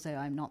 if people say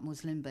I'm not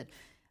Muslim, but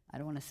I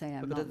don't want to say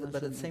I'm not Muslim.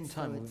 But at the same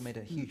time, we've made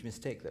a huge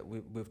mistake that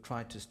we've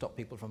tried to stop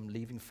people from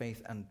leaving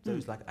faith, and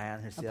those like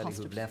Ayaan Hirsi Ali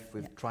who've left,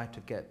 we've tried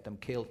to get them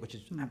killed, which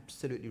is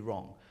absolutely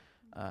wrong.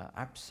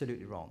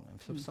 Absolutely wrong.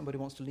 If somebody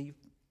wants to leave,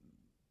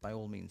 by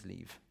all means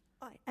leave.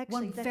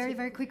 One very,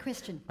 very quick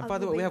question. And by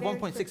the way, we have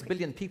 1.6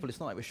 billion people.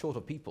 It's not like we're short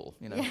of people,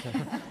 you know.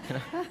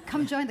 Yeah.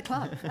 Come join the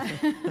club.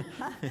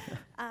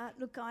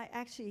 Look, I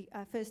actually,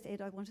 first,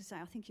 Ed, I want to say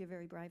I think you're a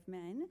very brave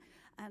man.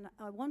 And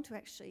I want to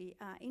actually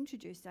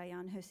introduce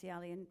Ayaan Hirsi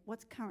Ali and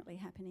what's currently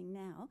happening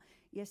now.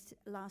 Yes,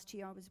 last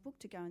year I was booked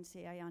to go and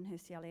see Ayaan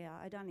Hirsi Ali.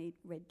 I'd only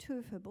read 2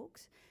 of her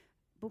books,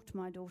 booked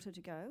my daughter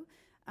to go.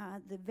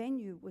 The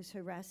venue was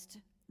harassed.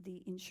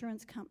 The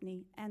insurance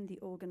company and the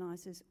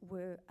organisers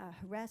were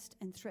harassed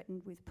and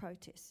threatened with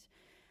protests.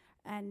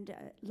 And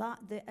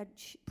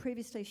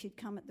previously she'd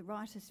come at the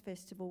Writers'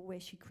 Festival where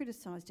she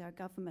criticised our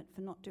government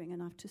for not doing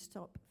enough to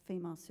stop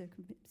female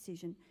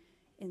circumcision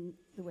in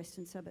the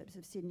western suburbs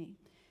of Sydney.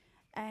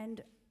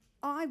 And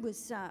I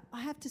was,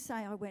 I have to say,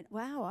 I went,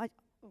 wow,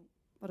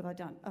 what have I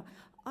done?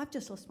 I've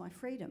just lost my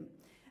freedom.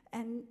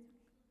 And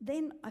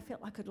then I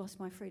felt like I'd lost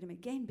my freedom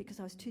again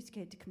because I was too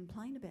scared to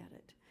complain about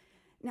it.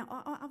 Now,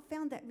 I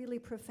found that really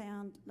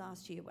profound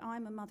last year.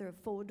 I'm a mother of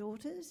 4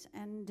 daughters,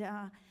 and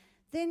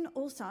then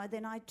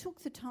I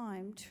took the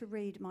time to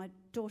read. My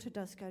daughter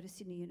does go to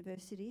Sydney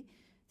University.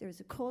 There is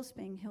a course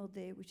being held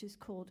there which is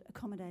called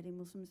Accommodating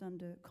Muslims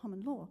Under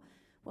Common Law.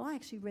 Well, I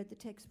actually read the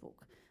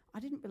textbook. I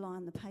didn't rely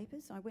on the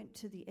papers. I went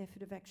to the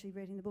effort of actually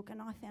reading the book, and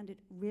I found it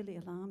really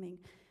alarming.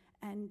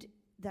 And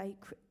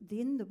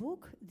in the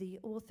book, the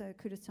author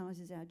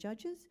criticises our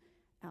judges,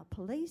 our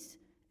police,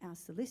 our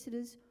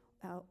solicitors,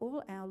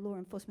 all our law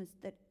enforcement,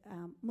 that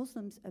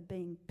Muslims are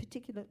being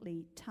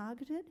particularly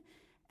targeted,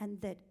 and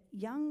that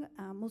young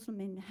Muslim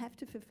men have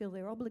to fulfil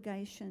their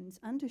obligations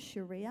under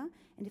Sharia,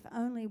 and if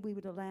only we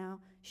would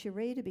allow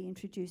Sharia to be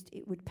introduced,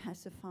 it would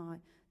pacify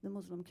the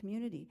Muslim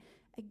community.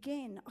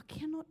 Again, I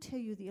cannot tell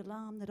you the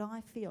alarm that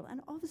I feel, and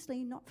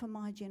obviously not for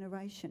my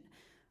generation.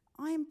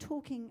 I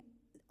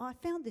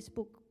found this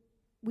book,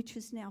 which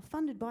is now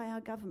funded by our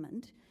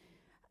government,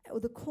 or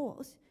the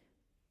course,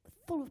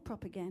 full of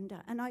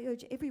propaganda, and I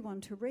urge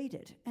everyone to read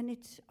it. And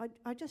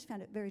I just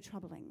found it very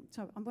troubling.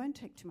 So I won't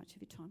take too much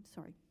of your time,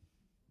 sorry.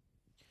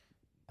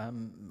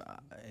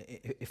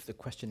 If the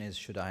question is,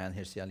 should Ayaan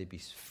Hirsi Ali be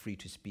free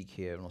to speak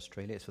here in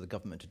Australia, it's for the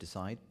government to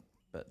decide.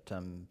 But I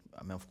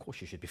mean, of course,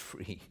 she should be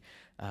free.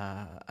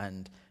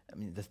 And I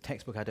mean, the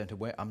textbook,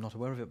 I'm not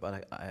aware of it,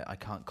 but I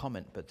can't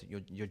comment. But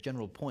your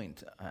general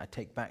point, I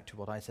take back to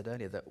what I said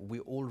earlier, that we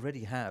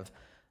already have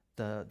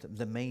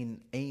the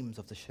main aims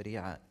of the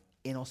Sharia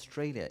in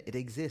Australia. It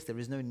exists. There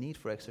is no need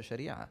for extra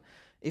Sharia.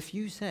 If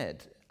you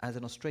said, as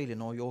an Australian,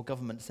 or your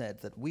government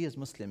said, that we as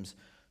Muslims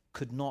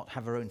could not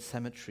have our own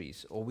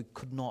cemeteries, or we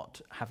could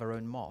not have our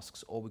own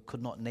mosques, or we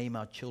could not name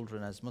our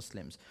children as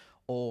Muslims,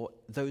 or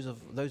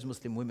those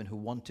Muslim women who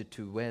wanted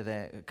to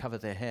cover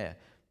their hair,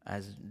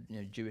 as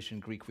Jewish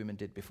and Greek women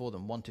did before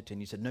them, wanted to,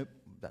 and you said, nope,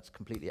 that's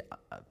completely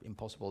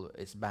impossible,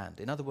 it's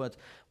banned. In other words,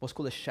 what's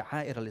called a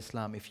sha'air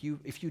al-Islam, if you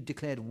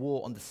declared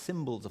war on the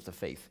symbols of the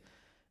faith,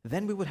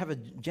 then we would have a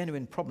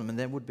genuine problem, and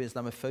there would be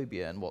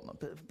Islamophobia and whatnot.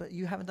 But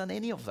you haven't done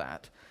any of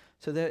that.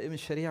 So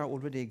Sharia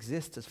already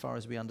exists as far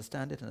as we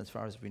understand it and as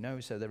far as we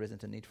know, so there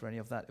isn't a need for any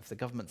of that. If the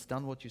government's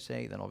done what you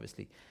say, then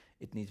obviously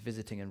it needs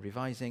visiting and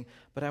revising.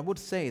 But I would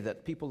say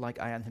that people like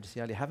Ayaan Hirsi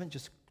Ali haven't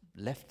just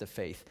left the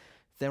faith.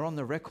 They're on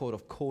the record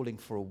of calling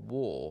for a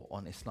war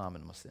on Islam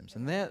and Muslims.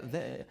 And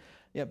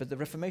but the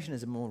Reformation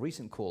is a more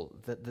recent call.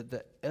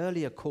 The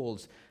earlier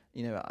calls,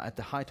 at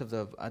the height of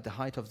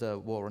the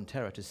war on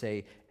terror, to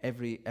say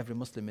every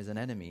Muslim is an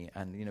enemy,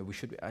 and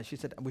she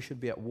said we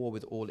should be at war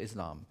with all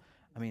Islam.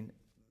 I mean,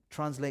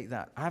 translate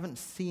that. I haven't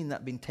seen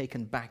that being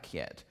taken back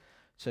yet.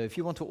 So if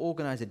you want to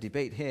organize a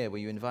debate here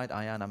where you invite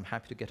Ayaan, I'm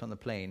happy to get on the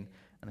plane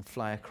and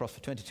fly across for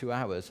 22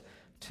 hours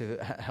to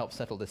help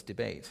settle this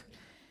debate.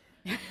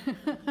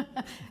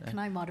 Can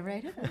I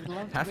moderate it? I'd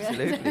love to.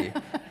 Absolutely.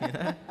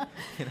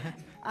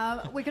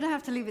 We're going to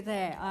have to leave it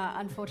there,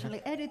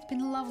 unfortunately. Ed, it's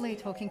been lovely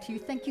talking to you.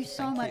 Thank you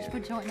so much for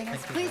joining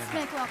us. Please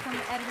make welcome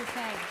Ed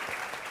Husain.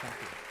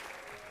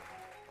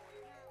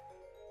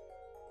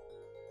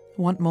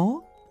 Want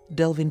more?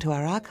 Delve into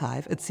our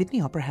archive at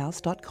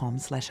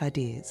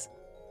sydneyoperahouse.com/ideas.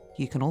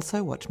 You can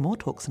also watch more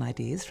talks and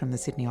ideas from the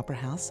Sydney Opera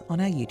House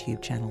on our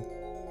YouTube channel.